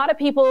while a lot of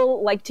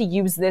people like to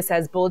use this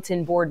as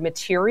bulletin board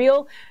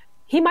material,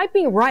 he might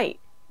be right.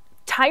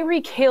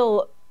 Tyreek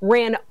Hill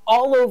ran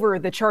all over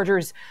the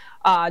Chargers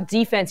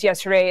defense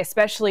yesterday,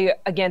 especially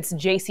against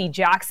J.C.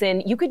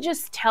 Jackson. You could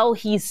just tell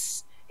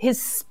his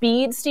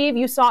speed, Steve,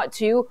 you saw it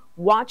too.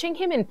 Watching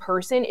him in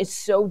person is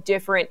so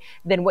different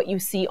than what you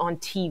see on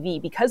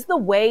TV because the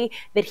way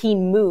that he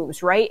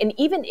moves, right? And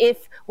even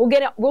if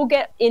we'll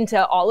get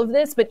into all of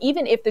this, but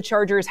even if the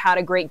Chargers had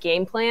a great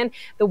game plan,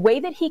 the way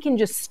that he can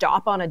just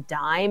stop on a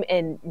dime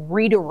and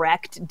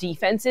redirect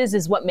defenses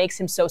is what makes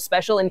him so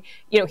special. And,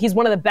 he's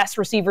one of the best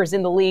receivers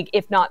in the league,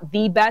 if not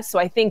the best. So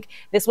I think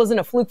this wasn't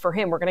a fluke for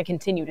him. We're going to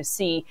continue to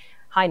see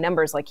high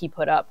numbers like he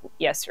put up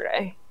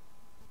yesterday.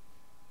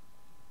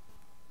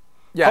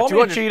 Yeah, call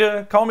me a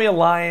cheetah, call me a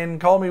lion,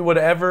 call me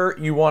whatever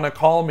you want to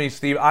call me,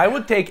 Steve. I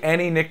would take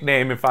any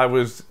nickname if I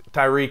was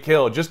Tyreek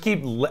Hill. Just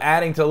keep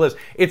adding to the list.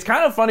 It's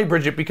kind of funny,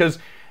 Bridget, because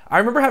I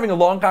remember having a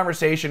long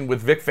conversation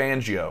with Vic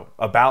Fangio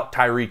about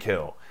Tyreek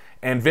Hill.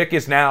 And Vic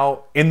is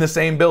now in the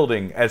same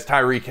building as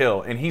Tyreek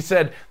Hill. And he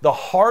said the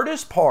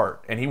hardest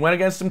part, and he went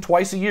against him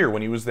twice a year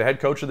when he was the head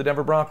coach of the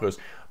Denver Broncos,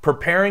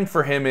 preparing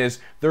for him is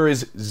there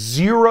is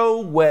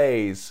 0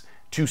 ways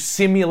to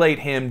simulate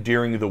him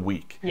during the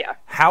week. Yeah.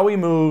 How he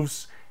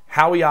moves,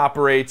 how he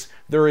operates.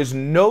 There is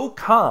no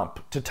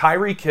comp to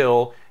Tyreek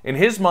Hill. In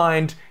his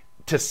mind,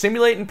 to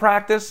simulate in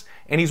practice,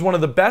 and he's one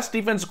of the best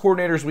defensive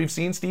coordinators we've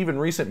seen, Steve, in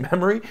recent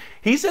memory.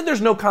 He said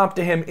there's no comp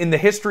to him in the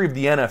history of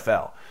the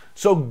NFL.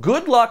 So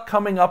good luck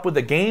coming up with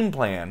a game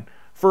plan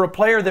for a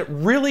player that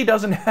really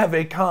doesn't have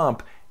a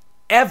comp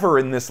ever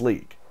in this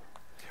league.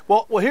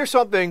 Well, here's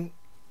something,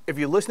 if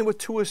you listen to what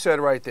Tua said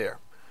right there.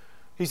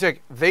 He's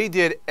like, they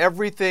did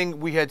everything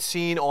we had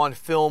seen on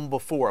film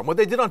before. And what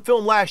they did on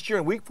film last year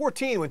in Week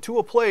 14 when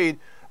Tua played,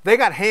 they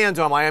got hands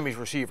on Miami's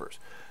receivers.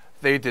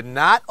 They did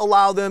not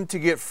allow them to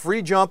get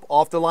free jump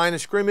off the line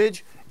of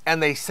scrimmage,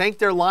 and they sank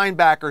their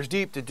linebackers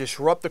deep to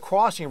disrupt the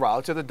crossing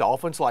routes that the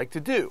Dolphins like to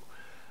do.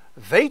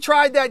 They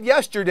tried that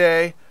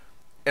yesterday,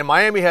 and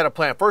Miami had a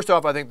plan. First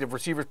off, I think the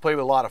receivers played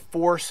with a lot of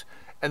force,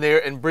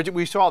 and Bridget,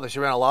 we saw this. They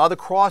ran a lot of the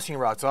crossing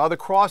routes,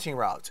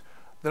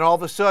 Then all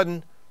of a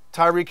sudden,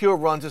 Tyreek Hill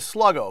runs a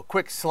sluggo,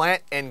 quick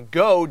slant and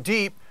go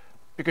deep,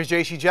 because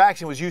J.C.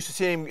 Jackson was used to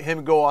seeing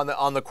him go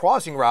on the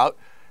crossing route.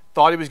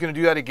 Thought he was going to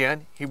do that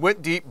again. He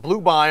went deep, blew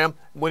by him.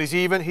 When he's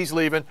even, he's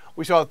leaving.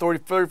 We saw a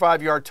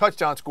 35-yard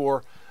touchdown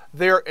score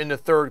there in the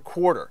third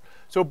quarter.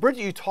 So,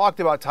 Bridget, you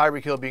talked about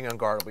Tyreek Hill being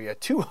unguardable. He had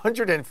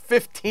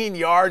 215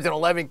 yards and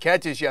 11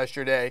 catches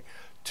yesterday.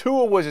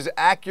 Tua was as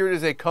accurate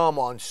as they come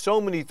on so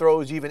many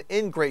throws, even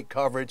in great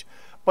coverage.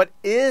 But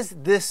is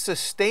this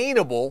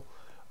sustainable,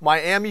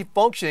 Miami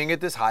functioning at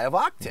this high of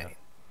octane? Yeah.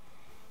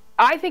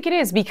 I think it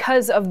is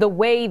because of the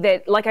way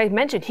that, like I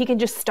mentioned, he can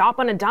just stop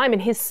on a dime,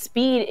 and his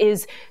speed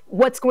is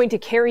what's going to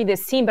carry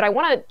this team. But I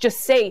want to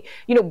just say,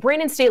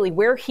 Brandon Staley,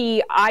 where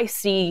I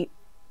see,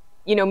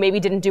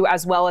 maybe didn't do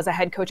as well as a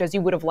head coach as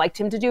you would have liked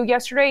him to do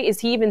yesterday, is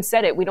he even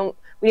said it. We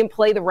didn't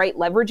play the right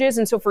leverages.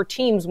 And so for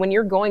teams, when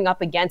you're going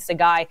up against a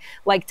guy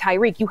like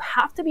Tyreek, you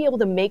have to be able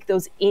to make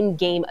those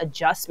in-game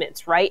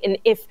adjustments, right? And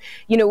if,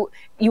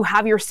 you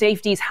have your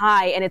safeties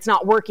high and it's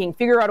not working,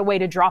 figure out a way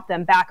to drop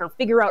them back or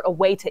figure out a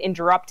way to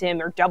interrupt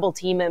him or double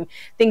team him.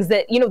 Things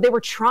that, they were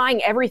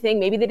trying everything.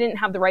 Maybe they didn't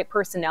have the right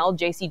personnel.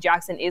 J.C.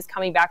 Jackson is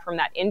coming back from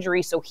that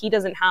injury, so he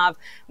doesn't have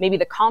maybe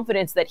the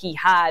confidence that he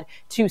had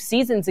 2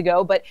 seasons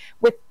ago. But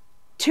with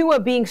Tua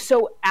being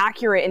so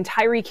accurate and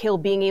Tyreek Hill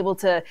being able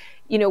to,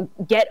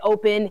 get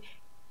open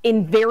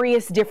in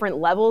various different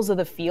levels of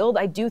the field,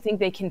 I do think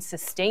they can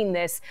sustain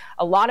this.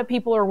 A lot of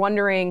people are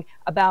wondering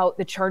about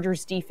the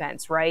Chargers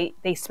defense, right?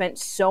 They spent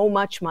so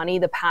much money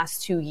the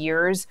past 2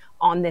 years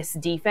on this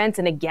defense.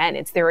 And again,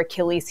 it's their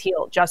Achilles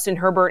heel. Justin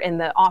Herbert and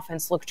the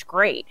offense looked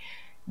great.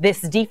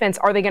 This defense,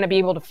 are they going to be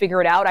able to figure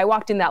it out? I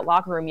walked in that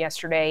locker room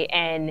yesterday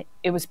and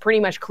it was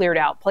pretty much cleared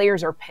out.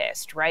 Players are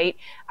pissed, right?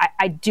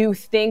 I do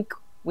think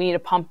we need to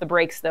pump the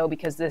brakes, though,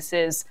 because this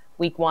is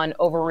week 1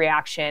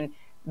 overreaction.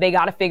 They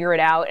got to figure it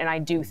out, and I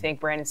do think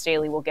Brandon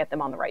Staley will get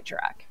them on the right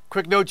track.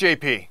 Quick note,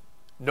 JP.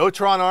 No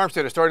Teron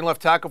Armstead, a starting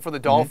left tackle for the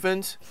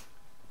Dolphins.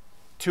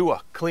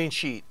 Tua, clean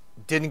sheet,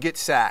 didn't get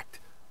sacked.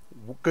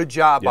 Good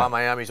job by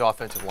Miami's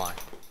offensive line.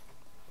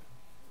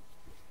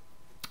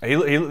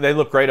 They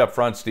look great up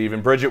front, Steve.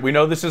 And Bridget, we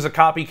know this is a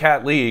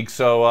copycat league,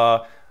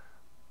 so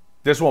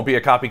this won't be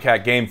a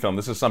copycat game film.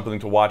 This is something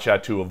to watch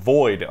out to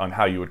avoid on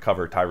how you would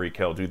cover Tyreek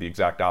Hill. Do the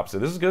exact opposite.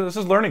 This is good. This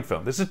is learning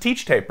film. This is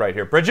teach tape right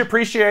here. Bridget,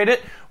 appreciate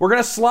it. We're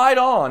going to slide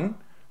on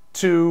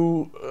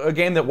to a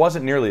game that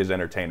wasn't nearly as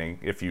entertaining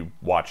if you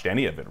watched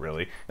any of it,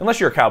 really, unless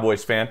you're a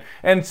Cowboys fan.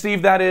 And,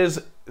 Steve, that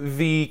is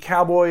the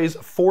Cowboys'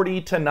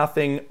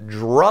 40-0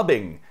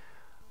 drubbing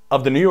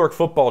of the New York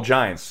Football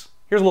Giants.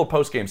 Here's a little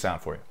post-game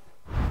sound for you.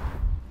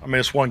 I mean,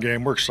 it's one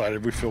game. We're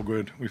excited. We feel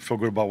good. We feel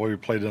good about what we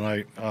played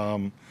tonight.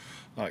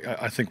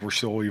 I think we're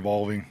still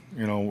evolving.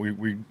 We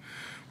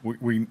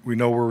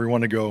know where we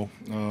want to go.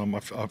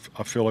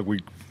 I feel like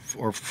we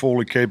are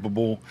fully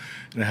capable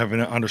and have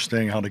an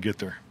understanding how to get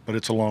there. But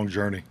it's a long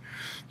journey.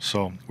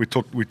 So we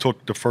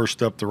took the first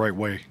step the right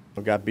way.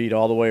 We got beat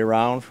all the way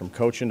around from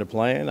coaching to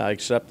playing. I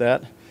accept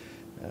that.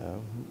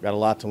 Got a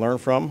lot to learn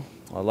from,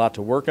 a lot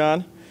to work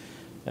on,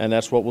 and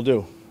that's what we'll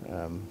do.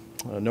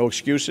 No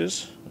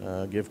excuses.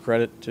 Give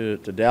credit to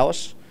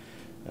Dallas.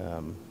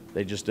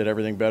 They just did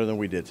everything better than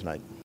we did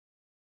tonight.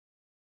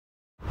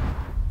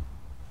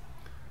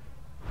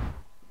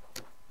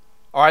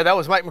 All right, that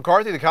was Mike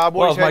McCarthy, the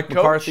Cowboys head Mike coach.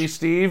 McCarthy,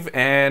 Steve,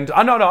 and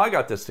no, I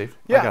got this, Steve.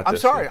 Yeah, I'm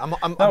sorry. Steve.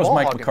 I'm that was all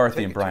Mike hogging.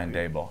 McCarthy and Brian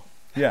Daboll.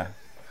 Yeah.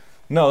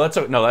 No, that's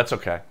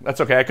okay.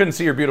 That's okay. I couldn't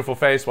see your beautiful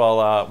face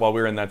while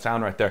we were in that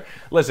sound right there.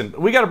 Listen,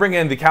 we got to bring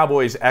in the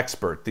Cowboys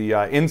expert, the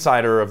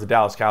insider of the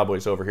Dallas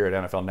Cowboys over here at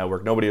NFL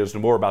Network. Nobody knows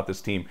more about this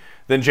team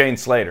than Jane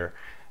Slater,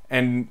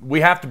 and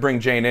we have to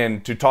bring Jane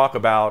in to talk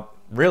about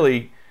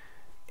really.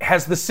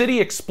 Has the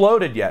city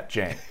exploded yet,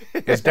 Jane?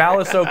 Is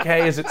Dallas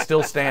okay? Is it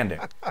still standing?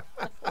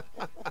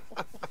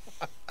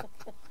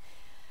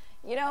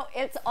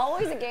 It's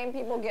always a game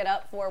people get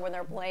up for when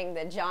they're playing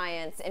the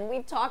Giants. And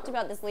we've talked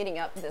about this leading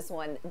up to this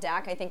one.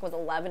 Dak, I think, was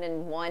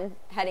 11-1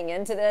 heading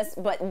into this.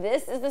 But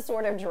this is the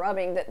sort of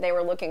drubbing that they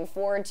were looking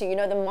forward to.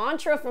 The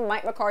mantra from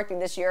Mike McCarthy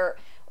this year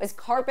was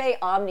Carpe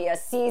Omnia,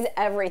 seize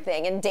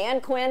everything. And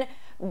Dan Quinn,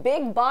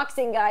 big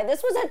boxing guy,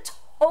 this was a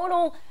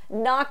total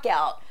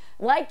knockout.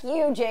 Like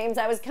you, James,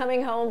 I was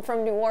coming home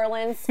from New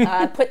Orleans,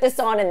 put this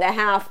on in the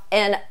half,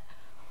 and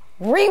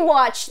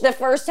rewatched the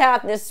first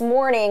half this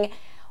morning.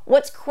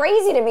 What's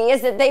crazy to me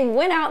is that they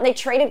went out and they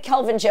traded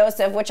Kelvin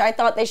Joseph, which I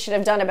thought they should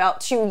have done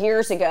about 2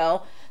 years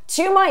ago,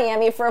 to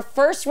Miami for a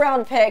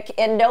first-round pick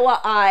in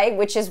Noah I,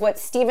 which is what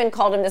Steven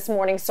called him this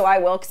morning, so I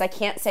will because I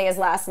can't say his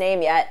last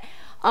name yet.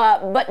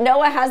 But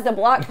Noah has the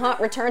block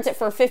punt, returns it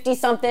for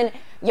 50-something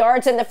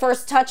yards in the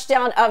first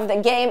touchdown of the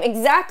game,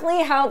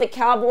 exactly how the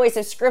Cowboys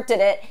have scripted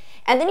it.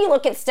 And then you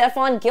look at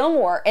Stephon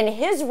Gilmore and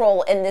his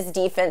role in this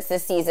defense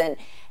this season.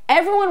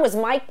 Everyone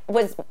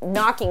was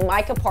knocking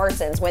Micah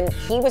Parsons when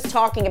he was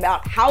talking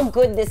about how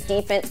good this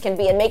defense can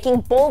be and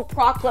making bold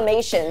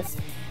proclamations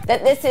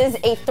that this is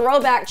a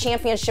throwback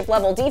championship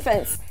level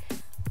defense.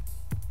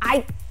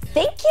 I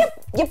think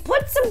you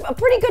put a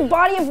pretty good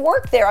body of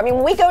work there. I mean,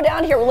 when we go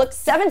down here, look,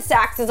 7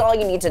 sacks is all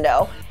you need to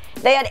know.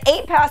 They had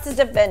 8 passes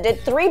defended,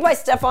 3 by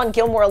Stephon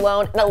Gilmore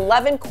alone, and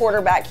 11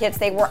 quarterback hits.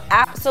 They were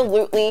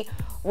absolutely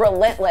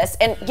relentless.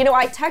 And, you know,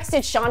 I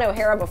texted Sean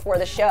O'Hara before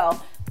the show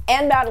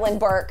and Madeline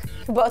Burke,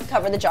 who both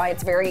cover the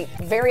Giants very,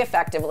 very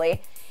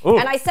effectively. Ooh.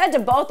 And I said to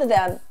both of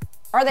them,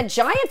 are the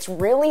Giants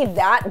really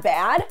that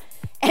bad?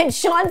 And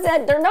Sean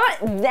said, they're not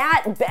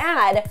that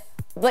bad,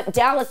 but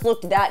Dallas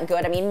looked that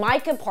good. I mean,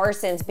 Micah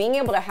Parsons, being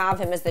able to have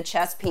him as the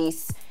chess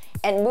piece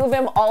and move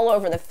him all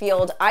over the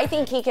field, I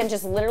think he can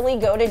just literally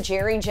go to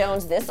Jerry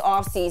Jones this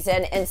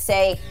offseason and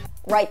say,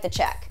 write the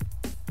check.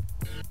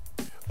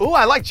 Ooh,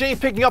 I like Jane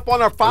picking up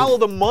on our follow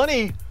the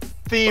money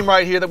theme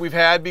right here that we've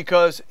had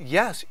because,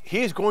 yes,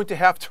 he's going to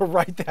have to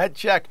write that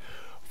check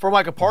for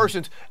Micah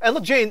Parsons. And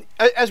look, Jane,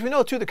 as we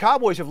know, too, the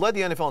Cowboys have led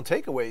the NFL in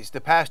takeaways the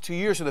past 2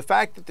 years, so the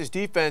fact that this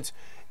defense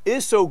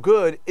is so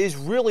good is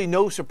really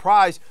no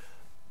surprise.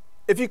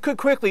 If you could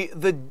quickly,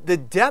 the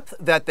depth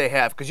that they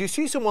have, because you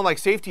see someone like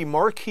safety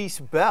Marquise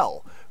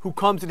Bell, who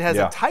comes and has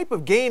a type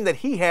of game that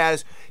he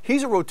has.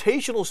 He's a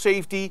rotational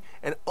safety,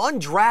 an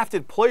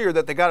undrafted player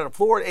that they got at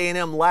Florida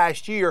A&M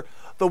last year.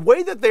 The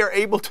way that they are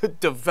able to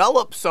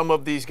develop some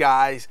of these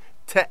guys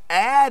to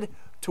add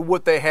to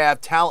what they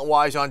have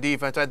talent-wise on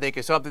defense, I think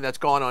is something that's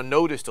gone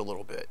unnoticed a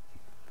little bit.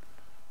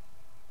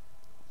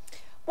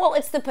 Well,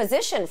 it's the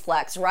position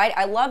flex, right?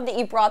 I love that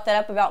you brought that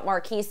up about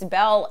Marquise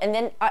Bell. And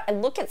then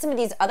look at some of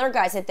these other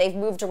guys that they've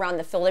moved around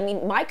the field. I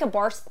mean, Micah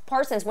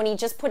Parsons, when he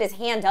just put his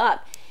hand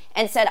up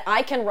and said,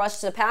 I can rush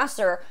the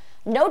passer,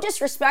 no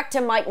disrespect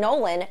to Mike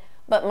Nolan,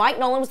 but Mike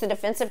Nolan was the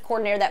defensive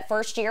coordinator that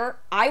first year.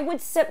 I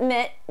would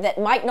submit that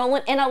Mike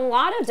Nolan and a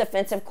lot of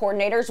defensive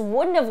coordinators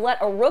wouldn't have let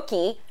a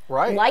rookie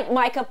like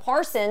Micah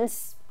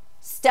Parsons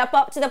step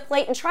up to the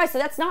plate and try. So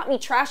that's not me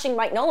trashing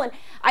Mike Nolan.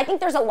 I think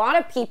there's a lot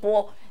of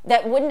people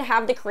that wouldn't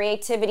have the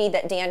creativity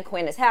that Dan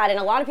Quinn has had. And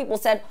a lot of people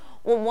said,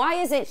 well, why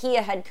isn't he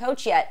a head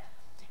coach yet?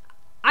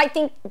 I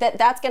think that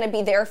that's going to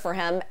be there for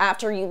him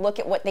after you look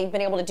at what they've been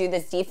able to do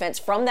this defense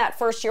from that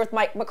first year with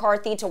Mike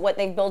McCarthy to what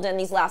they've built in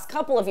these last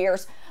couple of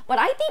years. But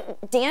I think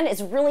Dan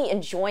is really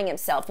enjoying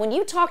himself. When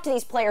you talk to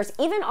these players,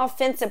 even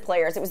offensive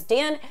players, it was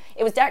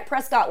Dak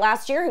Prescott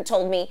last year who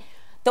told me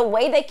the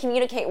way they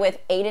communicate with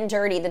Aiden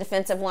Dirty, the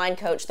defensive line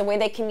coach, the way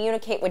they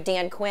communicate with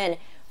Dan Quinn,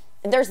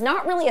 there's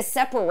not really a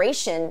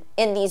separation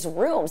in these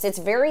rooms. It's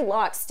very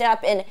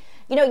lockstep. And,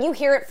 you know, you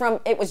hear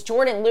it was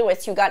Jordan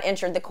Lewis who got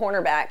injured, the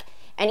cornerback.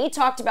 And he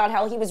talked about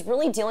how he was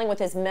really dealing with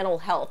his mental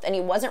health and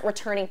he wasn't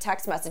returning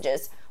text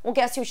messages. Well,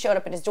 guess who showed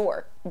up at his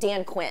door?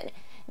 Dan Quinn.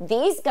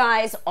 These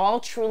guys all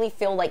truly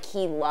feel like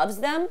he loves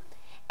them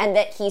and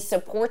that he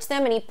supports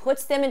them and he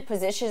puts them in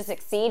position to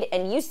succeed.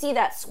 And you see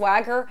that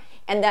swagger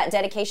and that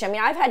dedication. I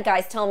mean, I've had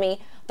guys tell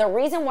me the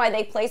reason why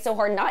they play so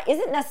hard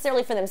isn't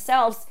necessarily for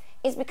themselves,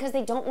 is because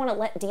they don't want to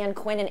let Dan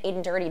Quinn and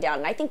Aiden Dirty down.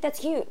 And I think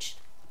that's huge.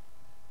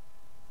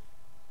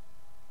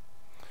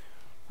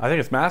 I think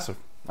it's massive.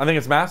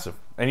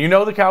 And you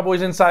know the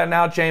Cowboys inside and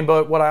out, Jane,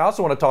 but what I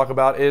also want to talk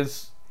about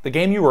is the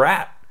game you were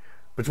at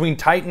between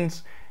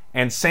Titans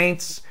and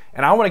Saints.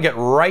 And I want to get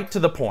right to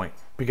the point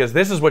because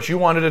this is what you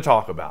wanted to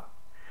talk about.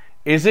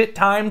 Is it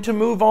time to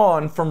move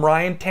on from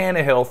Ryan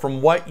Tannehill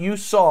from what you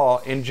saw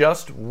in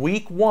just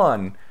week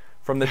 1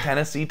 from the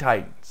Tennessee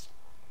Titans?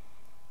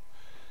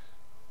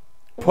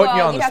 You'd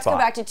have to go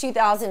back to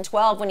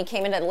 2012 when he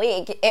came into the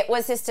league. It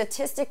was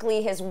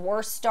statistically his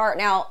worst start.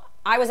 Now,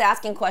 I was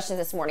asking questions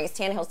this morning. Is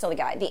Tannehill still the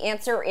guy? The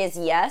answer is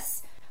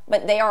yes,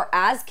 but they are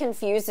as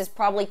confused as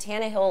probably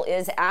Tannehill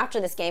is after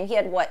this game. He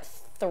had,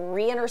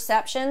 3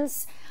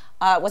 interceptions?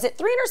 Was it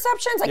 3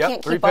 interceptions? I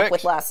can't keep up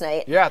with last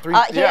night. Yeah, 3.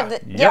 He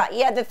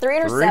had the 3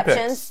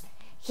 interceptions.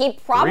 He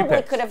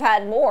probably could have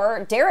had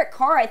more. Derek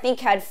Carr, I think,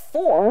 had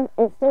 4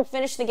 and still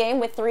finished the game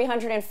with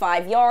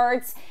 305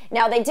 yards.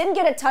 Now, they didn't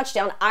get a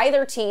touchdown,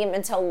 either team,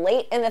 until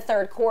late in the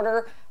third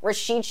quarter.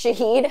 Rashid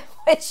Shaheed,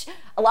 which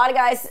a lot of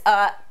guys,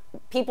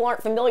 people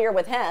aren't familiar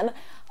with him.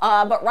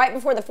 But right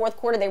before the fourth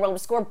quarter, they were able to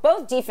score.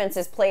 Both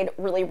defenses played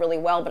really, really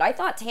well. But I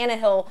thought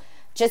Tannehill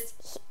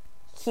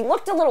he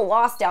looked a little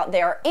lost out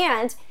there.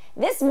 And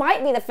this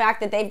might be the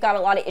fact that they've got a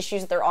lot of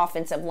issues with their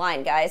offensive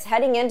line, guys.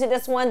 Heading into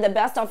this one, the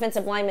best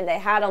offensive lineman they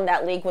had on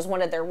that league was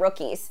one of their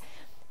rookies.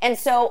 And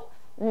so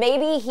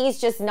Maybe he's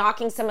just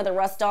knocking some of the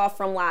rust off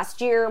from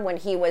last year when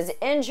he was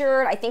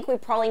injured. I think we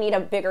probably need a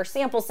bigger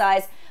sample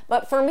size.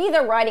 But for me,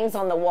 the writing's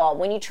on the wall.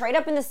 When you trade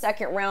up in the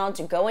second round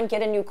to go and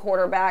get a new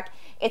quarterback,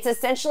 it's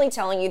essentially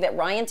telling you that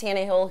Ryan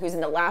Tannehill, who's in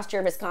the last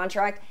year of his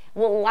contract,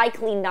 will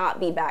likely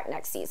not be back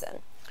next season.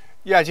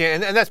 Yeah,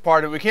 Jan, and that's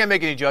part of it. We can't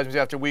make any judgments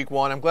after week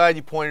one. I'm glad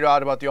you pointed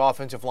out about the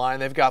offensive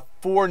line. They've got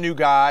 4 new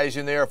guys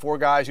in there, 4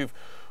 guys who've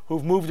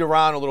moved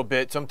around a little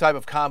bit, some type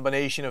of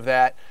combination of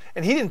that.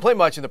 And he didn't play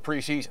much in the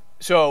preseason.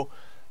 So,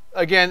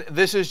 again,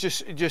 this is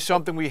just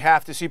something we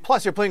have to see.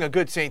 Plus, they're playing a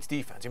good Saints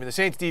defense. I mean, the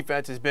Saints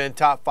defense has been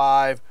top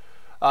 5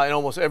 in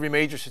almost every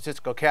major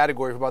statistical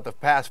category for about the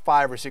past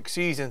 5 or 6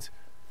 seasons.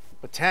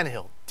 But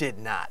Tannehill did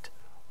not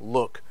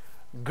look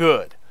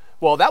good.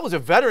 Well, that was a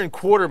veteran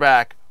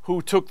quarterback who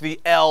took the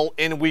L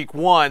in week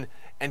 1.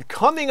 And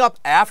coming up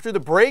after the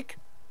break,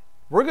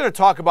 we're going to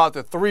talk about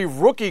the 3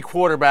 rookie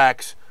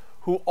quarterbacks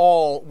who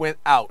all went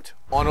out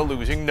on a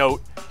losing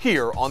note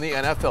here on the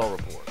NFL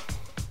Report.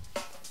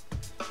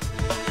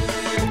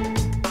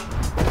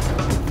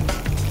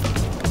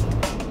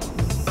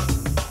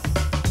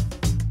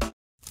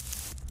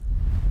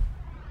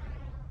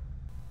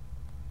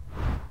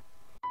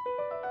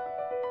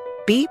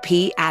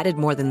 BP added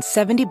more than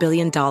 $70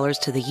 billion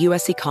to the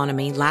U.S.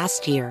 economy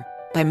last year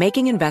by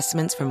making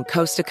investments from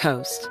coast to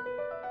coast.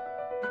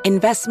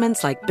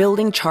 Investments like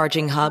building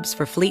charging hubs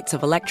for fleets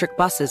of electric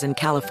buses in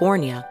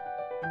California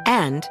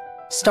and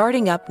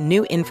starting up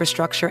new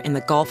infrastructure in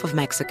the Gulf of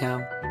Mexico.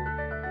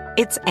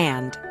 It's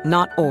and,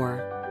 not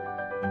or.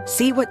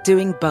 See what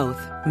doing both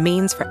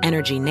means for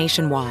energy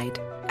nationwide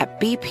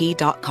at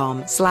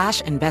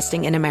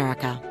bp.com/investing in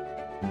America.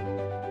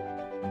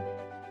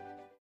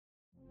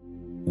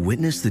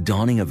 Witness the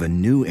dawning of a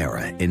new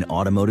era in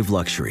automotive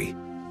luxury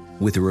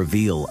with a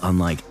reveal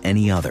unlike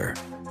any other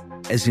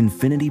as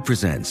Infiniti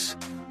presents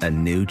a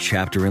new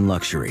chapter in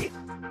luxury,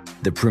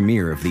 the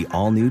premiere of the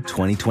all-new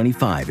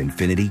 2025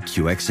 Infiniti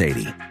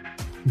QX80.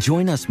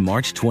 Join us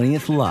March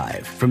 20th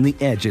live from the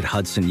Edge at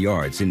Hudson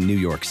Yards in New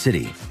York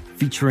City,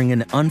 featuring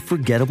an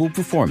unforgettable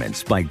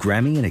performance by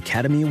Grammy and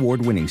Academy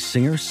Award-winning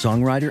singer,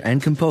 songwriter, and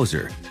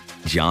composer,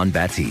 John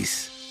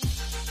Batiste.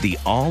 The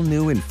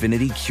all-new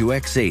Infiniti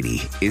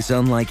QX80 is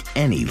unlike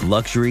any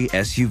luxury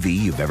SUV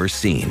you've ever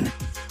seen.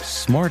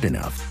 Smart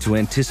enough to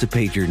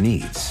anticipate your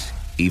needs,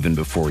 even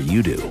before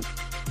you do.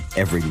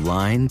 Every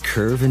line,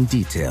 curve, and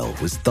detail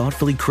was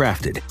thoughtfully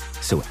crafted,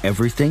 so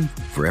everything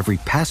for every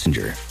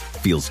passenger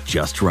feels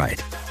just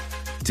right.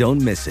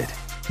 Don't miss it.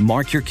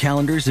 Mark your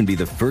calendars and be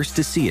the first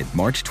to see it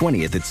March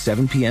 20th at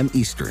 7 p.m.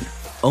 Eastern,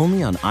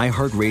 only on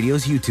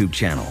iHeartRadio's YouTube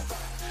channel.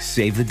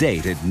 Save the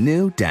date at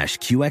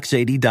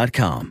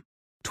new-QX80.com.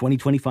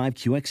 2025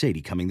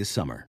 QX80 coming this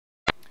summer.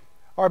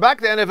 All right, back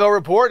to the NFL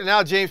Report, and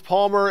now James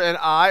Palmer and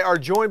I are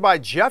joined by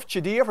Jeff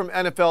Chadiha from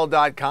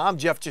NFL.com.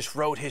 Jeff just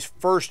wrote his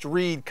first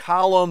read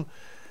column.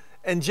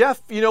 And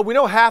Jeff, we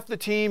know half the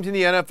teams in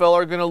the NFL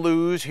are going to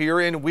lose here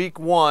in week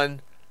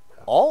 1.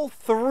 All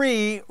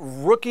 3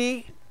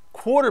 rookie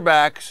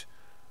quarterbacks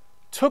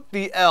took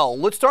the L.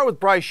 Let's start with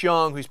Bryce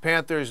Young, whose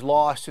Panthers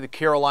lost to the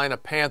Carolina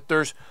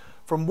Panthers.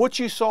 From what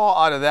you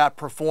saw out of that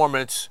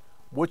performance,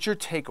 what's your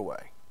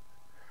takeaway?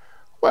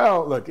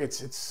 Well, look,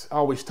 it's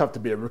always tough to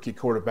be a rookie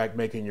quarterback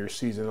making your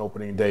season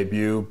opening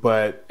debut,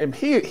 but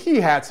he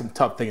had some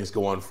tough things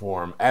going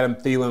for him. Adam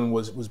Thielen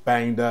was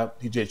banged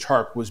up. DJ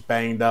Chark was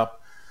banged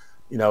up.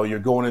 You're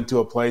going into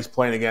a place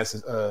playing against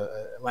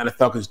Atlanta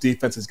Falcons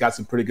defense has got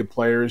some pretty good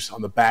players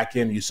on the back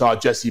end. You saw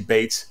Jesse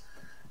Bates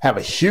have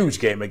a huge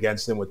game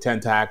against them with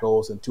 10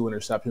 tackles and 2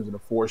 interceptions and a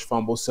forced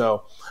fumble.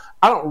 So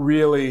I don't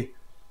really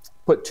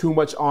put too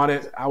much on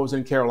it. I was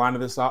in Carolina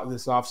this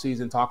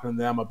offseason talking to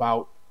them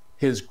about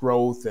his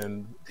growth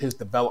and his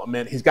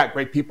development. He's got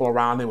great people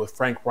around him with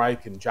Frank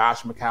Reich and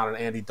Josh McCown and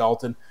Andy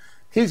Dalton.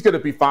 He's going to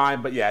be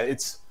fine, but yeah,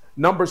 it's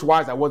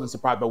numbers-wise, I wasn't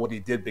surprised by what he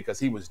did because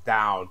he was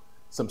down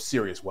some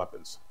serious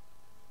weapons.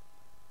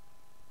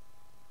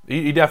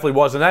 He definitely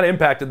was, and that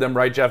impacted them,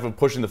 right, Jeff, of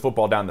pushing the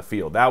football down the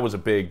field. That was a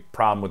big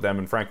problem with them,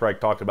 and Frank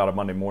Reich talked about it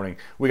Monday morning.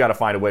 We got to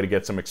find a way to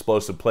get some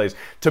explosive plays.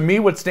 To me,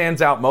 what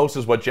stands out most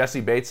is what Jesse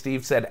Bates,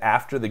 Steve, said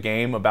after the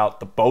game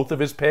about both of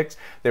his picks.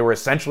 They were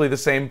essentially the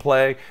same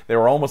play. They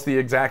were almost the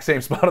exact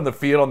same spot on the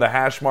field on the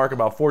hash mark,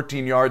 about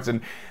 14 yards.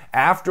 And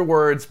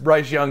afterwards,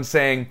 Bryce Young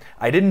saying,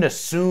 I didn't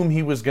assume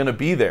he was going to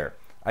be there.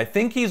 I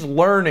think he's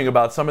learning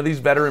about some of these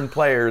veteran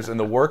players and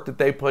the work that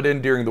they put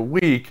in during the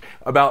week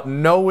about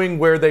knowing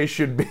where they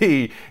should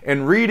be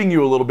and reading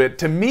you a little bit.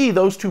 To me,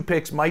 those 2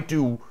 picks might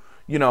do,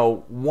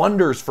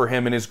 wonders for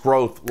him in his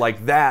growth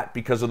like that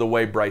because of the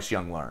way Bryce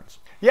Young learns.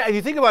 Yeah, and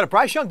you think about it,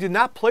 Bryce Young did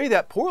not play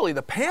that poorly.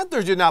 The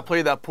Panthers did not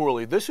play that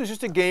poorly. This was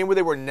just a game where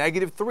they were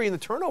 -3 in the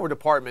turnover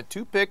department,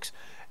 2 picks,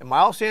 and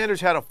Miles Sanders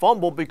had a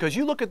fumble because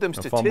you look at them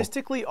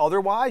statistically,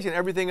 otherwise, and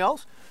everything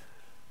else,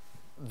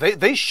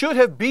 they should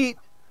have beat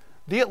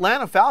the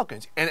Atlanta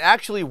Falcons. And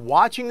actually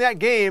watching that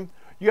game,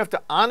 you have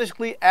to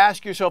honestly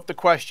ask yourself the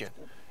question,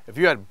 if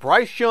you had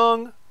Bryce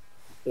Young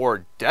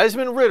or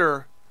Desmond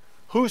Ridder,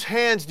 whose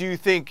hands do you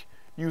think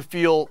you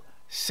feel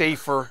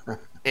safer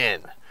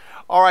in?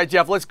 All right,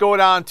 Jeff, let's go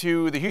down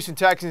to the Houston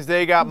Texans.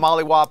 They got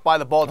mollywopped by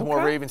the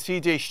Baltimore Ravens.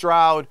 C.J.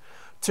 Stroud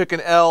took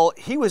an L.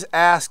 He was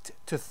asked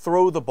to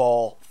throw the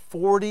ball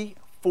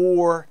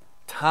 44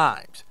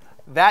 times.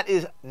 That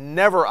is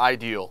never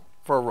ideal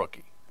for a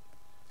rookie.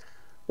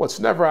 Well, it's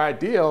never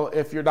ideal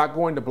if you're not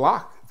going to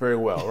block very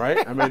well,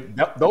 right? I mean,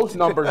 those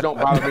numbers don't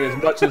bother me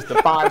as much as the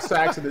 5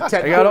 sacks and the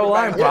 10. They got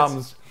O-line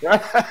problems. Right?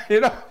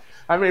 You know,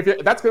 I mean,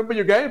 if that's going to be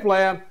your game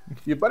plan,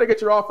 you better get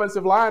your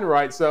offensive line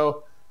right.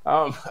 So,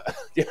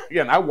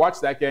 again, I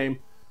watched that game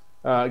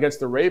against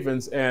the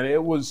Ravens, and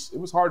it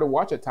was hard to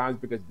watch at times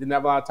because he didn't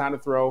have a lot of time to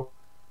throw.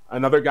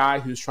 Another guy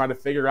who's trying to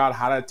figure out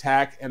how to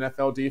attack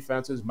NFL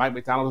defenses. Mike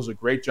McDonald does a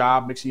great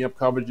job mixing up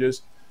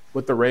coverages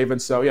with the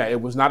Ravens. So, yeah,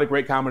 it was not a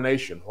great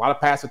combination. A lot of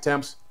pass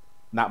attempts,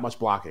 not much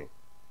blocking.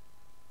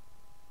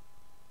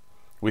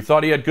 We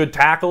thought he had good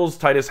tackles.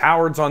 Titus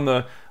Howard's on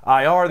the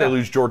IR. They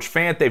lose George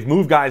Fant. They've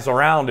moved guys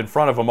around in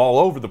front of him all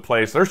over the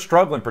place. They're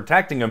struggling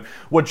protecting him.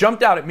 What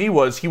jumped out at me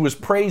was he was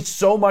praised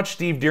so much,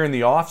 Steve, during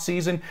the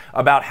offseason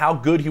about how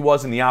good he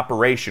was in the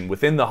operation,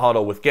 within the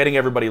huddle, with getting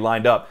everybody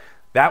lined up.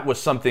 That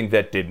was something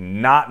that did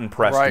not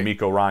impress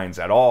D'Amico Ryans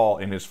at all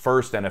in his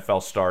first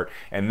NFL start.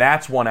 And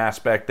that's one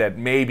aspect that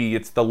maybe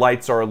it's the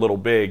lights are a little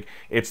big.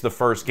 It's the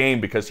first game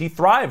because he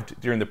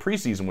thrived during the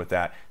preseason with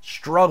that.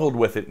 Struggled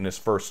with it in his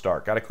first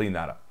start. Got to clean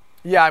that up.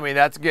 Yeah, I mean,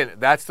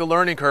 that's the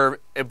learning curve.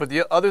 But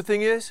the other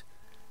thing is,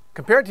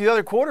 compared to the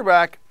other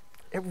quarterback,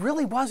 it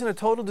really wasn't a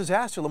total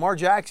disaster. Lamar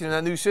Jackson in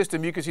that new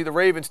system, you can see the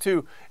Ravens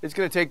too. It's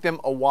going to take them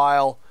a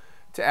while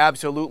to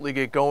absolutely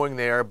get going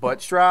there.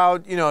 But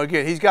Stroud, you know,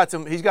 again, he's got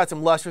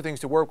some lesser things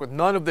to work with.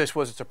 None of this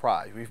was a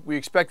surprise. We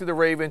expected the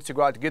Ravens to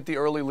go out to get the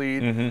early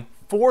lead,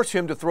 force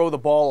him to throw the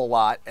ball a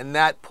lot, and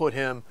that put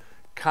him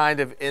kind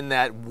of in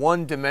that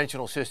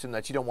one-dimensional system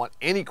that you don't want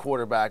any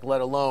quarterback,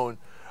 let alone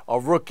a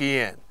rookie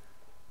in.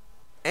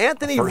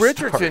 Anthony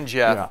Richardson,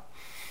 Jeff. Yeah.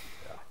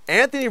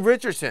 Anthony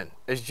Richardson,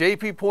 as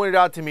JP pointed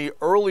out to me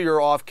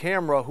earlier off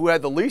camera, who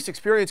had the least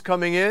experience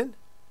coming in,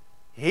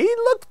 he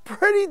looked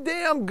pretty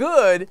damn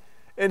good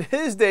in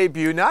his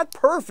debut. Not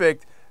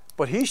perfect,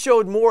 but he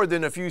showed more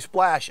than a few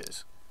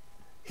splashes.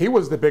 He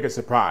was the biggest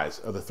surprise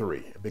of the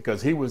three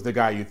because he was the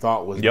guy you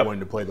thought was going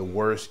to play the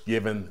worst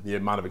given the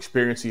amount of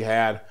experience he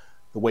had,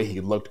 the way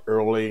he looked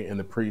early in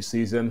the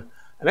preseason.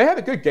 And they had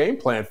a good game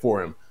plan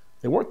for him.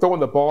 They weren't throwing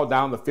the ball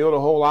down the field a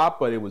whole lot,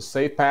 but it was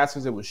safe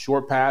passes, it was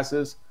short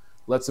passes,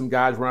 let some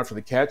guys run after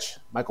the catch.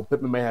 Michael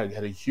Pittman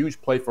had a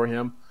huge play for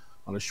him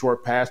on a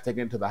short pass,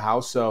 taking it to the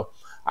house. So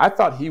I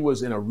thought he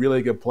was in a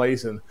really good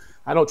place. And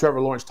I know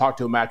Trevor Lawrence talked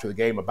to him after the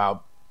game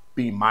about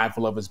being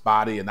mindful of his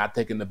body and not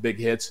taking the big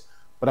hits.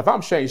 But if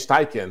I'm Shane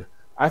Steichen,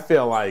 I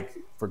feel like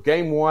for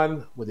game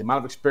one, with the amount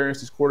of experience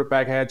this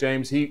quarterback had,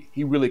 James, he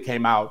really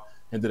came out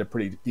and did a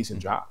pretty decent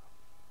job.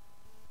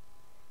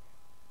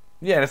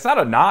 Yeah, and it's not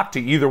a knock to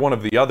either one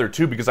of the other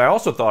two because I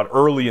also thought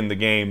early in the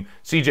game,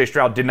 C.J.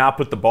 Stroud did not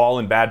put the ball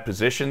in bad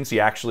positions. He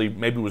actually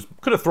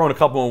could have thrown a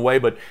couple away,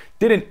 but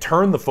didn't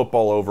turn the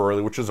football over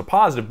early, which was a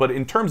positive. But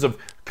in terms of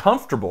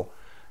comfortable,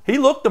 he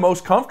looked the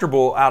most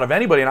comfortable out of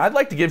anybody, and I'd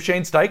like to give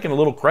Shane Steichen a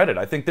little credit.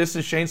 I think this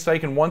is Shane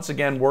Steichen once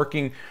again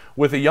working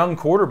with a young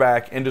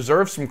quarterback and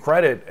deserves some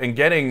credit in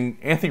getting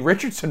Anthony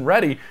Richardson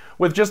ready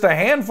with just a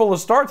handful of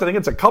starts. I think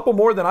it's a couple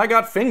more than I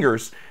got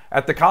fingers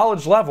at the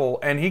college level,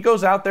 and he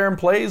goes out there and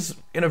plays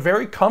in a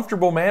very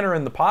comfortable manner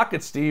in the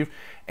pocket, Steve,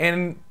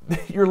 and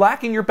you're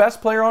lacking your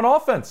best player on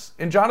offense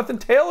in Jonathan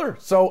Taylor.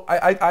 So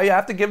I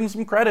have to give him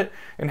some credit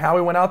in how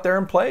he went out there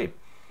and played.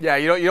 Yeah,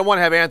 you don't want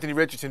to have Anthony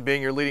Richardson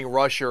being your leading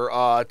rusher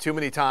too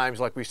many times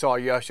like we saw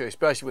yesterday,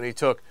 especially when he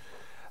took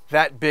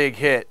that big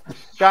hit.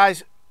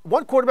 Guys,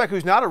 one quarterback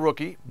who's not a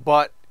rookie,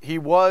 but he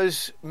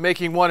was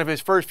making one of his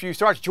first few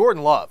starts,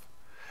 Jordan Love.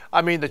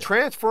 I mean, the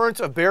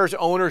transference of Bears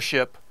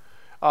ownership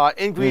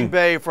in Green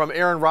Bay from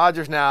Aaron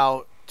Rodgers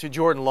now to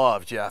Jordan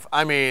Love, Jeff.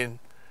 I mean,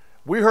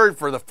 we heard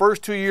for the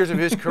first 2 years of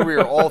his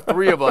career, all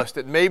three of us,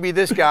 that maybe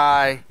this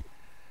guy,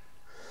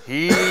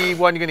 he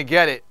wasn't going to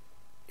get it.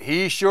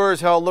 He sure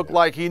as hell looked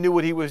like he knew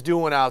what he was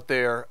doing out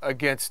there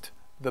against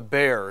the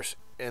Bears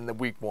in the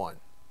week one.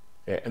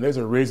 Yeah, and there's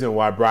a reason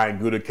why Brian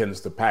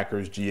Gutekunst, the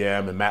Packers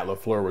GM, and Matt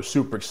LaFleur were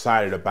super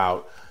excited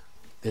about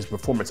his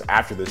performance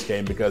after this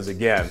game because,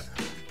 again,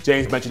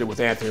 James mentioned it with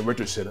Anthony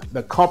Richardson.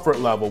 The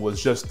comfort level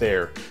was just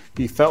there.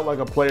 He felt like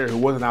a player who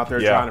wasn't out there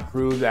trying to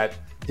prove that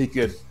he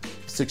could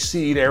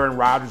succeed Aaron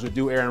Rodgers or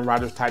do Aaron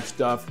Rodgers type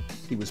stuff.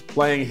 He was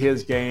playing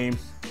his game.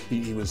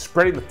 He was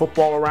spreading the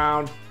football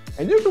around.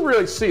 And you can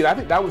really see it. I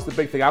think that was the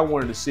big thing I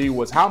wanted to see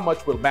was how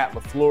much would Matt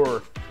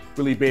LaFleur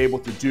really be able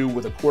to do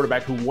with a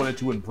quarterback who wanted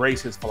to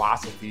embrace his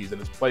philosophies and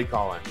his play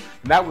calling.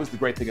 And that was the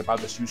great thing about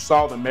this. You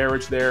saw the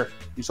marriage there.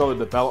 You saw the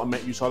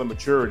development. You saw the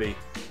maturity.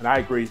 And I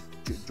agree,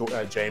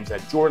 James,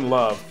 that Jordan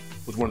Love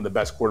was one of the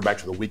best quarterbacks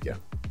of the weekend.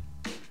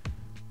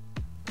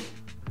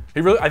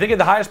 I think he had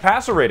the highest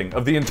passer rating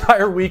of the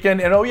entire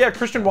weekend. And,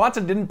 Christian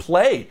Watson didn't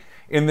play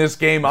in this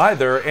game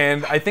either.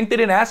 And I think they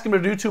didn't ask him to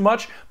do too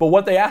much, but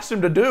what they asked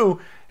him to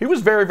do, he was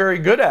very, very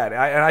good at.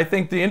 And I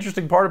think the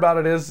interesting part about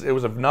it is it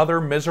was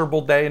another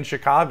miserable day in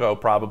Chicago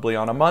probably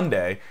on a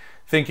Monday.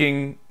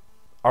 thinking,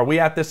 are we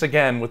at this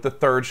again with the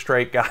third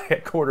straight guy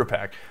at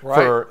quarterback Right.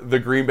 for the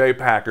Green Bay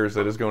Packers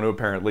that is going to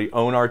apparently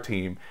own our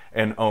team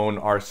and own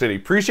our city?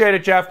 Appreciate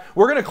it, Jeff.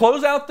 We're going to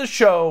close out the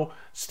show.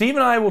 Steve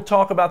and I will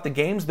talk about the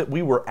games that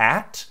we were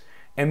at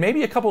and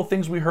maybe a couple of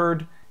things we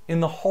heard in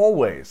the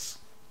hallways.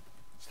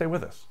 Stay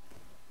with us.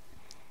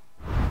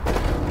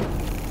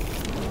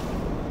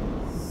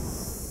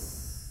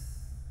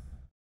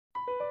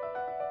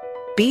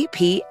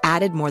 BP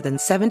added more than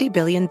 $70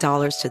 billion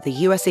to the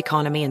U.S.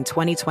 economy in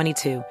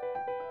 2022.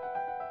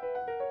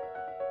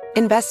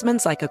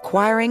 Investments like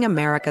acquiring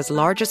America's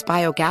largest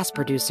biogas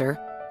producer,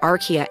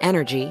 Archaea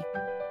Energy,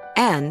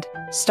 and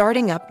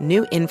starting up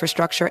new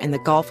infrastructure in the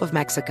Gulf of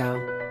Mexico.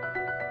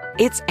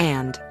 It's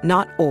and,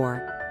 not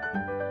or.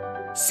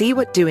 See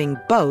what doing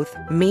both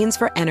means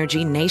for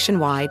energy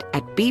nationwide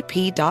at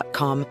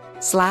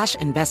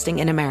bp.com/investing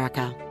in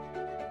America.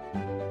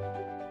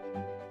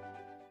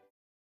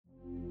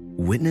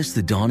 Witness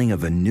the dawning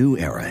of a new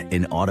era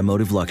in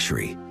automotive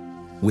luxury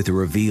with a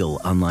reveal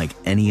unlike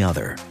any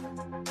other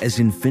as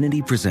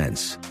Infiniti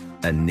presents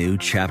a new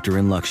chapter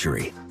in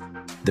luxury,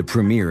 the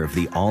premiere of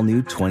the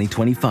all-new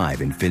 2025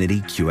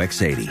 Infiniti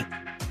QX80.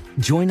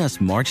 Join us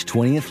March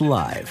 20th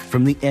live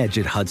from the Edge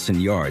at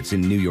Hudson Yards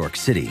in New York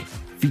City,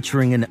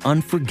 featuring an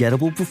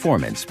unforgettable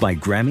performance by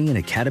Grammy and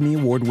Academy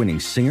Award-winning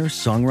singer,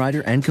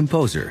 songwriter, and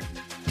composer,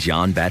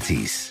 Jon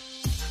Batiste.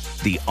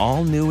 The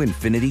all-new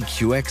Infiniti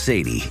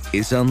QX80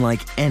 is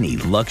unlike any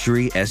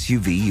luxury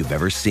SUV you've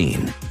ever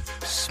seen.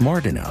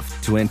 Smart enough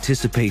to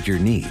anticipate your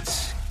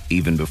needs,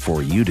 even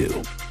before you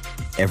do.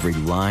 Every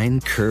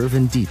line, curve,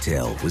 and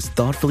detail was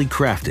thoughtfully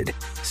crafted,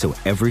 so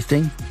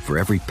everything for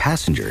every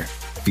passenger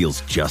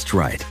feels just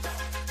right.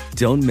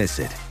 Don't miss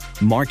it.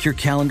 Mark your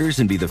calendars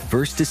and be the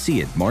first to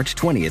see it March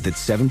 20th at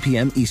 7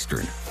 p.m.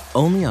 Eastern,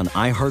 only on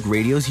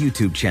iHeartRadio's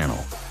YouTube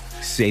channel.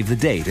 Save the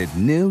date at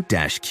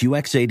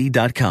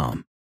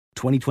new-QX80.com.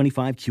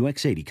 2025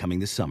 QX80 coming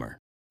this summer.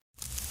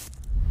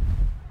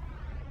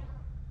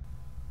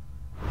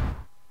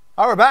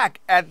 All right, we're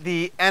back at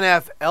the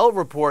NFL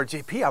report.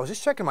 JP, I was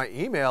just checking my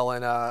email,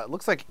 and it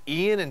looks like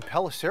Ian and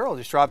Pelissero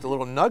just dropped a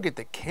little nugget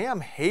that Cam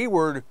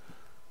Hayward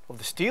of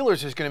the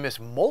Steelers is going to miss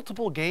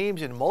multiple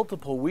games in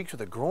multiple weeks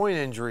with a groin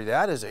injury.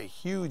 That is a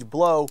huge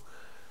blow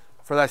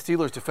for that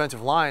Steelers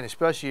defensive line,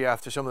 especially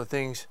after some of the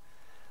things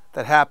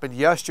that happened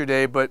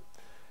yesterday. But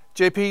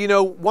JP, you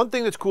know, one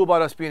thing that's cool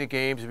about us being at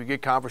games is we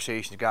get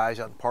conversations, guys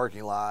out in the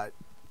parking lot,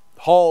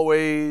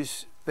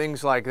 hallways,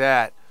 things like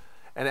that.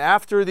 And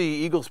after the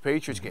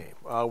Eagles-Patriots game,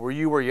 where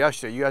you were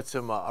yesterday, you had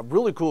some a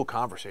really cool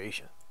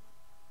conversation.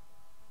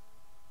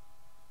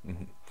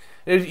 Mm-hmm.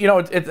 You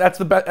know, that's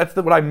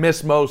what I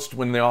miss most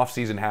when the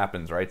offseason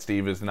happens, right,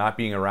 Steve, is not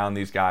being around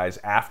these guys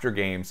after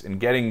games and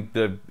getting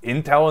the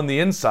intel and the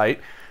insight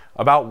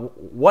about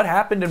what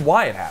happened and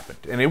why it happened.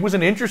 And it was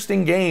an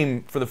interesting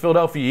game for the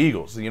Philadelphia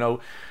Eagles. You know,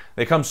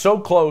 they come so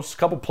close, a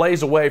couple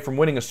plays away from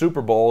winning a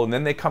Super Bowl, and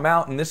then they come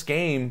out in this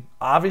game.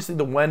 Obviously,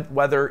 the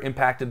weather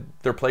impacted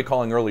their play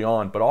calling early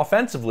on, but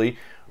offensively,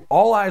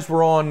 all eyes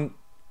were on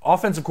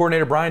offensive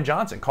coordinator Brian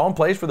Johnson, calling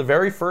plays for the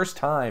very first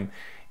time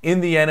in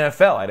the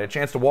NFL. I had a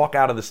chance to walk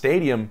out of the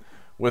stadium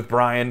with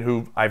Brian,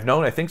 who I've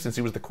known, I think, since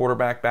he was the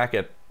quarterback back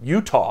at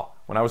Utah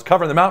when I was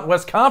covering the Mountain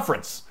West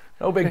Conference.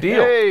 No big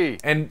deal. Hey.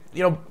 And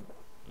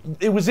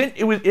it was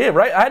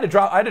right. I had to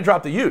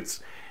drop the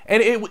Utes.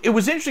 And it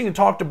was interesting to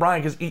talk to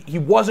Brian because he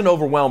wasn't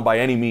overwhelmed by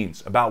any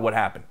means about what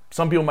happened.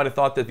 Some people might have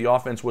thought that the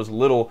offense was a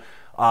little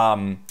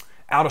out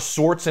of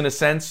sorts in a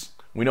sense.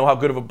 We know how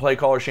good of a play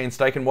caller Shane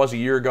Steichen was a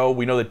year ago.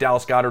 We know that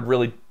Dallas Goedert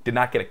really did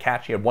not get a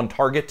catch. He had one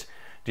target.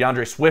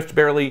 DeAndre Swift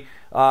barely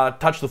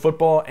touched the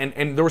football,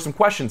 and there were some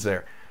questions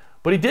there.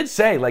 But he did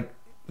say, like,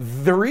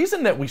 the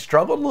reason that we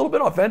struggled a little bit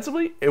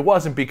offensively, it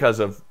wasn't because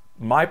of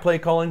my play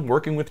calling,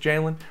 working with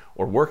Jalen,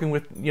 or working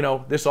with,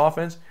 this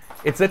offense.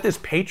 It's that this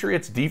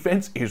Patriots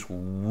defense is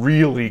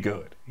really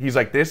good. He's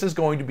like, this is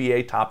going to be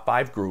a top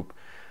 5 group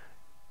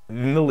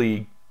in the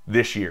league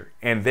this year.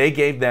 And they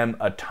gave them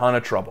a ton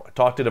of trouble. I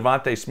talked to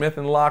Devontae Smith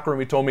in the locker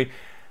room. He told me,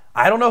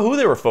 I don't know who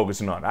they were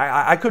focusing on.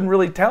 I couldn't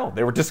really tell.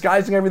 They were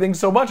disguising everything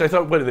so much. I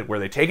thought, were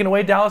they taking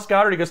away Dallas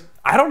Goedert? He goes,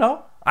 I don't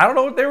know. I don't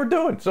know what they were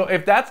doing. So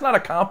if that's not a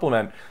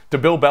compliment to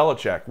Bill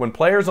Belichick, when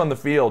players on the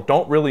field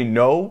don't really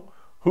know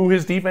who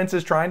his defense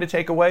is trying to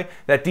take away,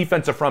 that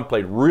defensive front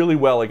played really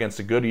well against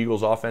a good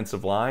Eagles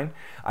offensive line.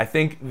 I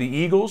think the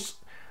Eagles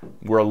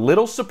were a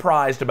little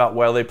surprised about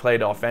how they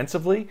played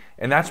offensively,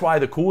 and that's why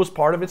the coolest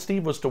part of it,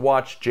 Steve, was to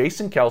watch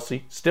Jason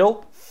Kelce,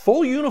 still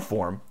full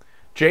uniform,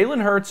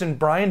 Jalen Hurts and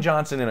Brian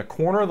Johnson in a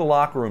corner of the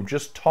locker room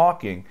just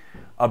talking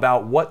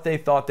about what they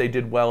thought they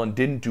did well and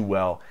didn't do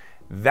well.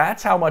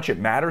 That's how much it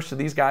matters to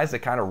these guys that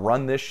kind of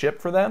run this ship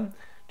for them.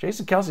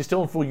 Jason Kelce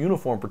still in full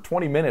uniform for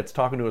 20 minutes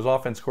talking to his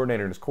offense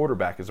coordinator and his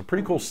quarterback is a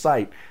pretty cool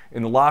sight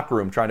in the locker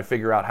room trying to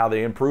figure out how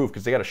they improve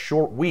because they got a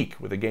short week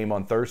with a game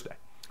on Thursday.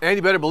 And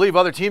you better believe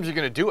other teams are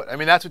going to do it. I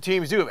mean, that's what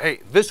teams do.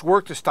 Hey, this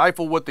worked to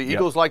stifle what the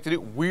Eagles like to do.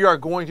 We are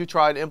going to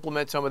try to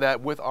implement some of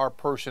that with our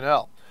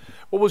personnel.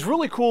 What was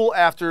really cool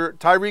after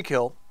Tyreek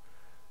Hill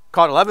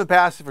caught 11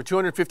 passes for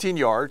 215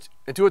 yards,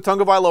 and Tua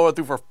Tagovailoa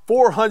threw for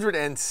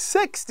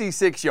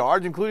 466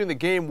 yards, including the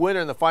game winner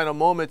in the final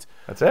moments.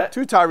 That's it.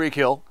 To Tyreek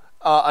Hill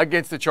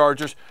against the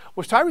Chargers.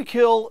 Was Tyreek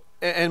Hill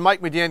and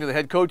Mike McDaniel, the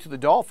head coach of the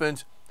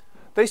Dolphins,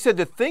 they said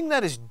the thing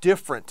that is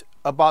different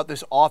about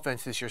this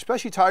offense this year,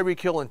 especially Tyreek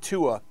Hill and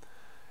Tua,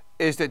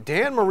 is that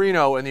Dan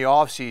Marino in the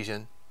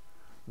offseason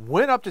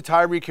went up to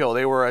Tyreek Hill.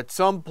 They were at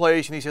some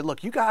place, and he said,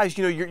 look, you guys,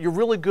 you're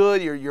really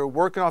good. You're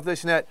working off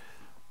this and that.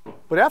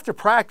 But after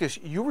practice,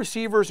 you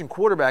receivers and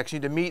quarterbacks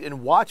need to meet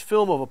and watch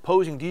film of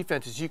opposing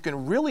defenses. You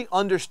can really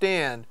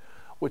understand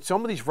what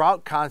some of these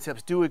route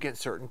concepts do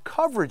against certain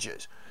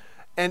coverages.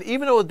 And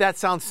even though that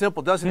sounds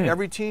simple, doesn't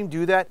every team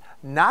do that?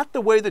 Not the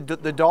way the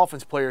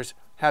Dolphins players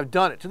have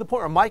done it. To the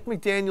point where Mike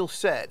McDaniel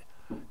said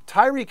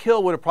Tyreek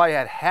Hill would have probably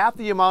had half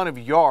the amount of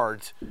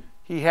yards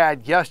he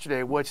had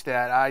yesterday. What's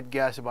that? I'd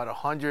guess about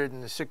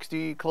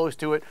 160, close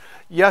to it.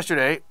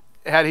 Yesterday,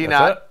 had he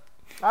not,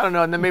 I don't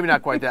know, and then maybe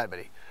not quite that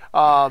many.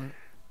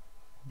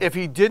 If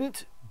he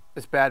didn't,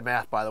 it's bad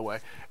math, by the way,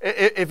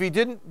 if he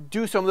didn't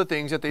do some of the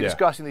things that they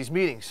discuss in these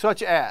meetings,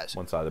 such as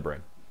one side of the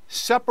brain,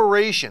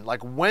 separation,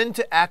 like when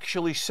to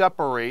actually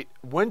separate,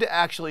 when to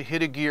actually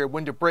hit a gear,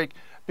 when to break,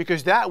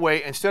 because that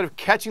way, instead of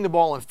catching the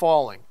ball and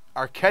falling,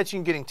 or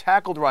catching, getting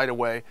tackled right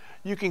away,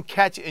 you can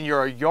catch and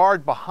you're a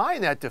yard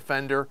behind that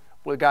defender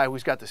with a guy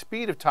who's got the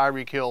speed of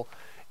Tyreek Hill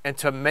and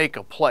to make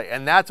a play.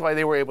 And that's why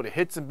they were able to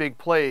hit some big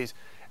plays.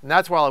 And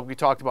that's why, like we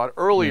talked about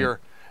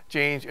earlier,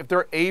 James, if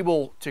they're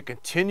able to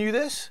continue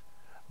this,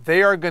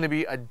 they are going to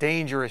be a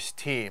dangerous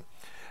team.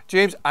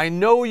 James, I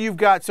know you've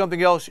got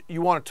something else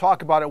you want to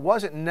talk about. It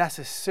wasn't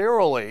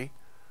necessarily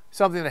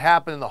something that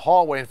happened in the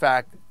hallway. In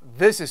fact,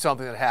 this is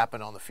something that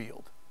happened on the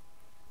field.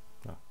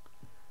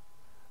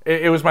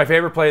 It was my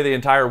favorite play of the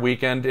entire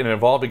weekend, and it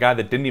involved a guy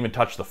that didn't even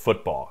touch the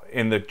football.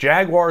 In the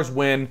Jaguars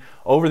win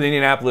over the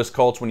Indianapolis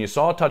Colts, when you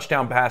saw a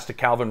touchdown pass to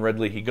Calvin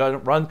Ridley,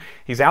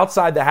 he's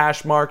outside the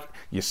hash mark.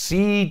 You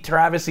see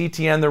Travis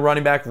Etienne, the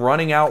running back,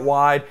 running out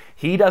wide.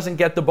 He doesn't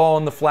get the ball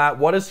in the flat.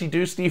 What does he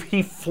do, Steve?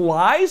 He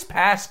flies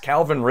past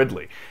Calvin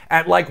Ridley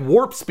at like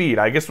warp speed.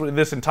 I guess with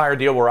this entire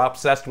deal, we're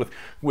obsessed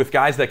with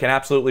guys that can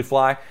absolutely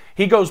fly.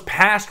 He goes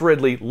past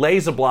Ridley,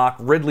 lays a block,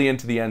 Ridley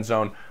into the end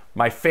zone.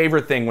 My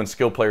favorite thing when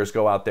skill players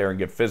go out there and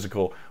get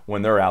physical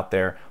when they're out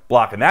there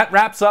blocking. That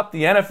wraps up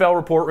the NFL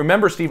report.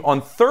 Remember, Steve, on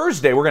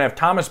Thursday, we're going to have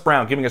Thomas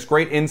Brown giving us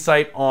great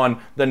insight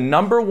on the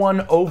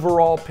 #1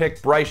 overall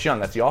pick, Bryce Young.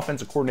 That's the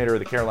offensive coordinator of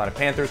the Carolina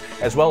Panthers,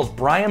 as well as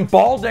Brian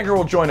Baldinger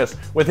will join us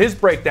with his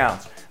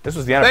breakdowns. This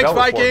was the NFL report.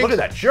 Vikings. Look at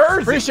that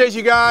jersey. Appreciate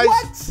you guys.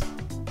 What?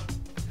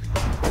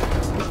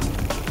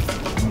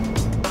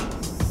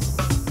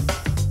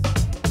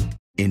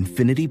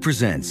 Infiniti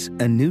presents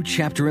a new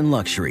chapter in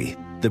luxury,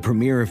 the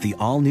premiere of the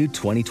all-new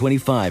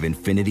 2025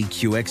 Infiniti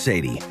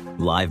QX80,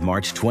 live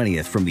March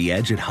 20th from the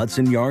Edge at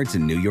Hudson Yards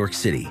in New York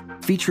City,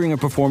 featuring a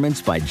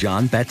performance by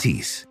John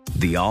Batiste.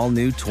 The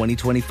all-new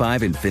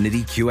 2025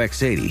 Infiniti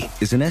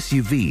QX80 is an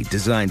SUV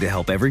designed to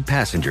help every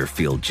passenger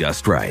feel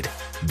just right.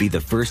 Be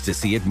the first to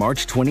see it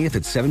March 20th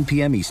at 7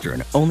 p.m.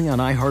 Eastern, only on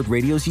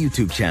iHeartRadio's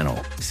YouTube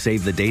channel.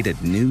 Save the date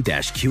at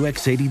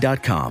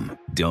new-QX80.com.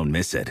 Don't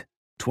miss it.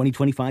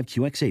 2025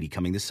 QX80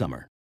 coming this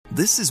summer.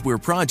 This is where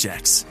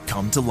projects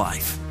come to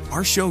life.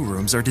 Our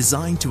showrooms are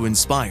designed to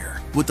inspire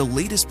with the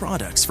latest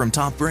products from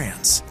top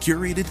brands,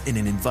 curated in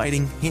an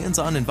inviting,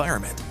 hands-on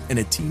environment, and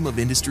a team of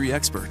industry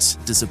experts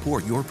to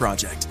support your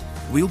project.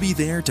 We'll be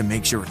there to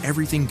make sure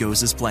everything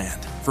goes as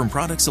planned, from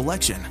product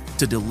selection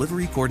to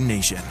delivery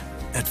coordination.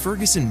 At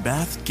Ferguson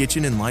Bath,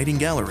 Kitchen, and Lighting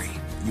Gallery,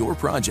 your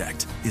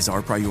project is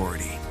our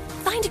priority.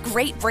 Find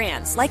great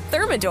brands like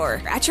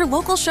Thermador at your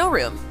local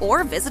showroom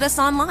or visit us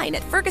online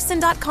at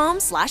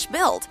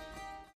ferguson.com/build.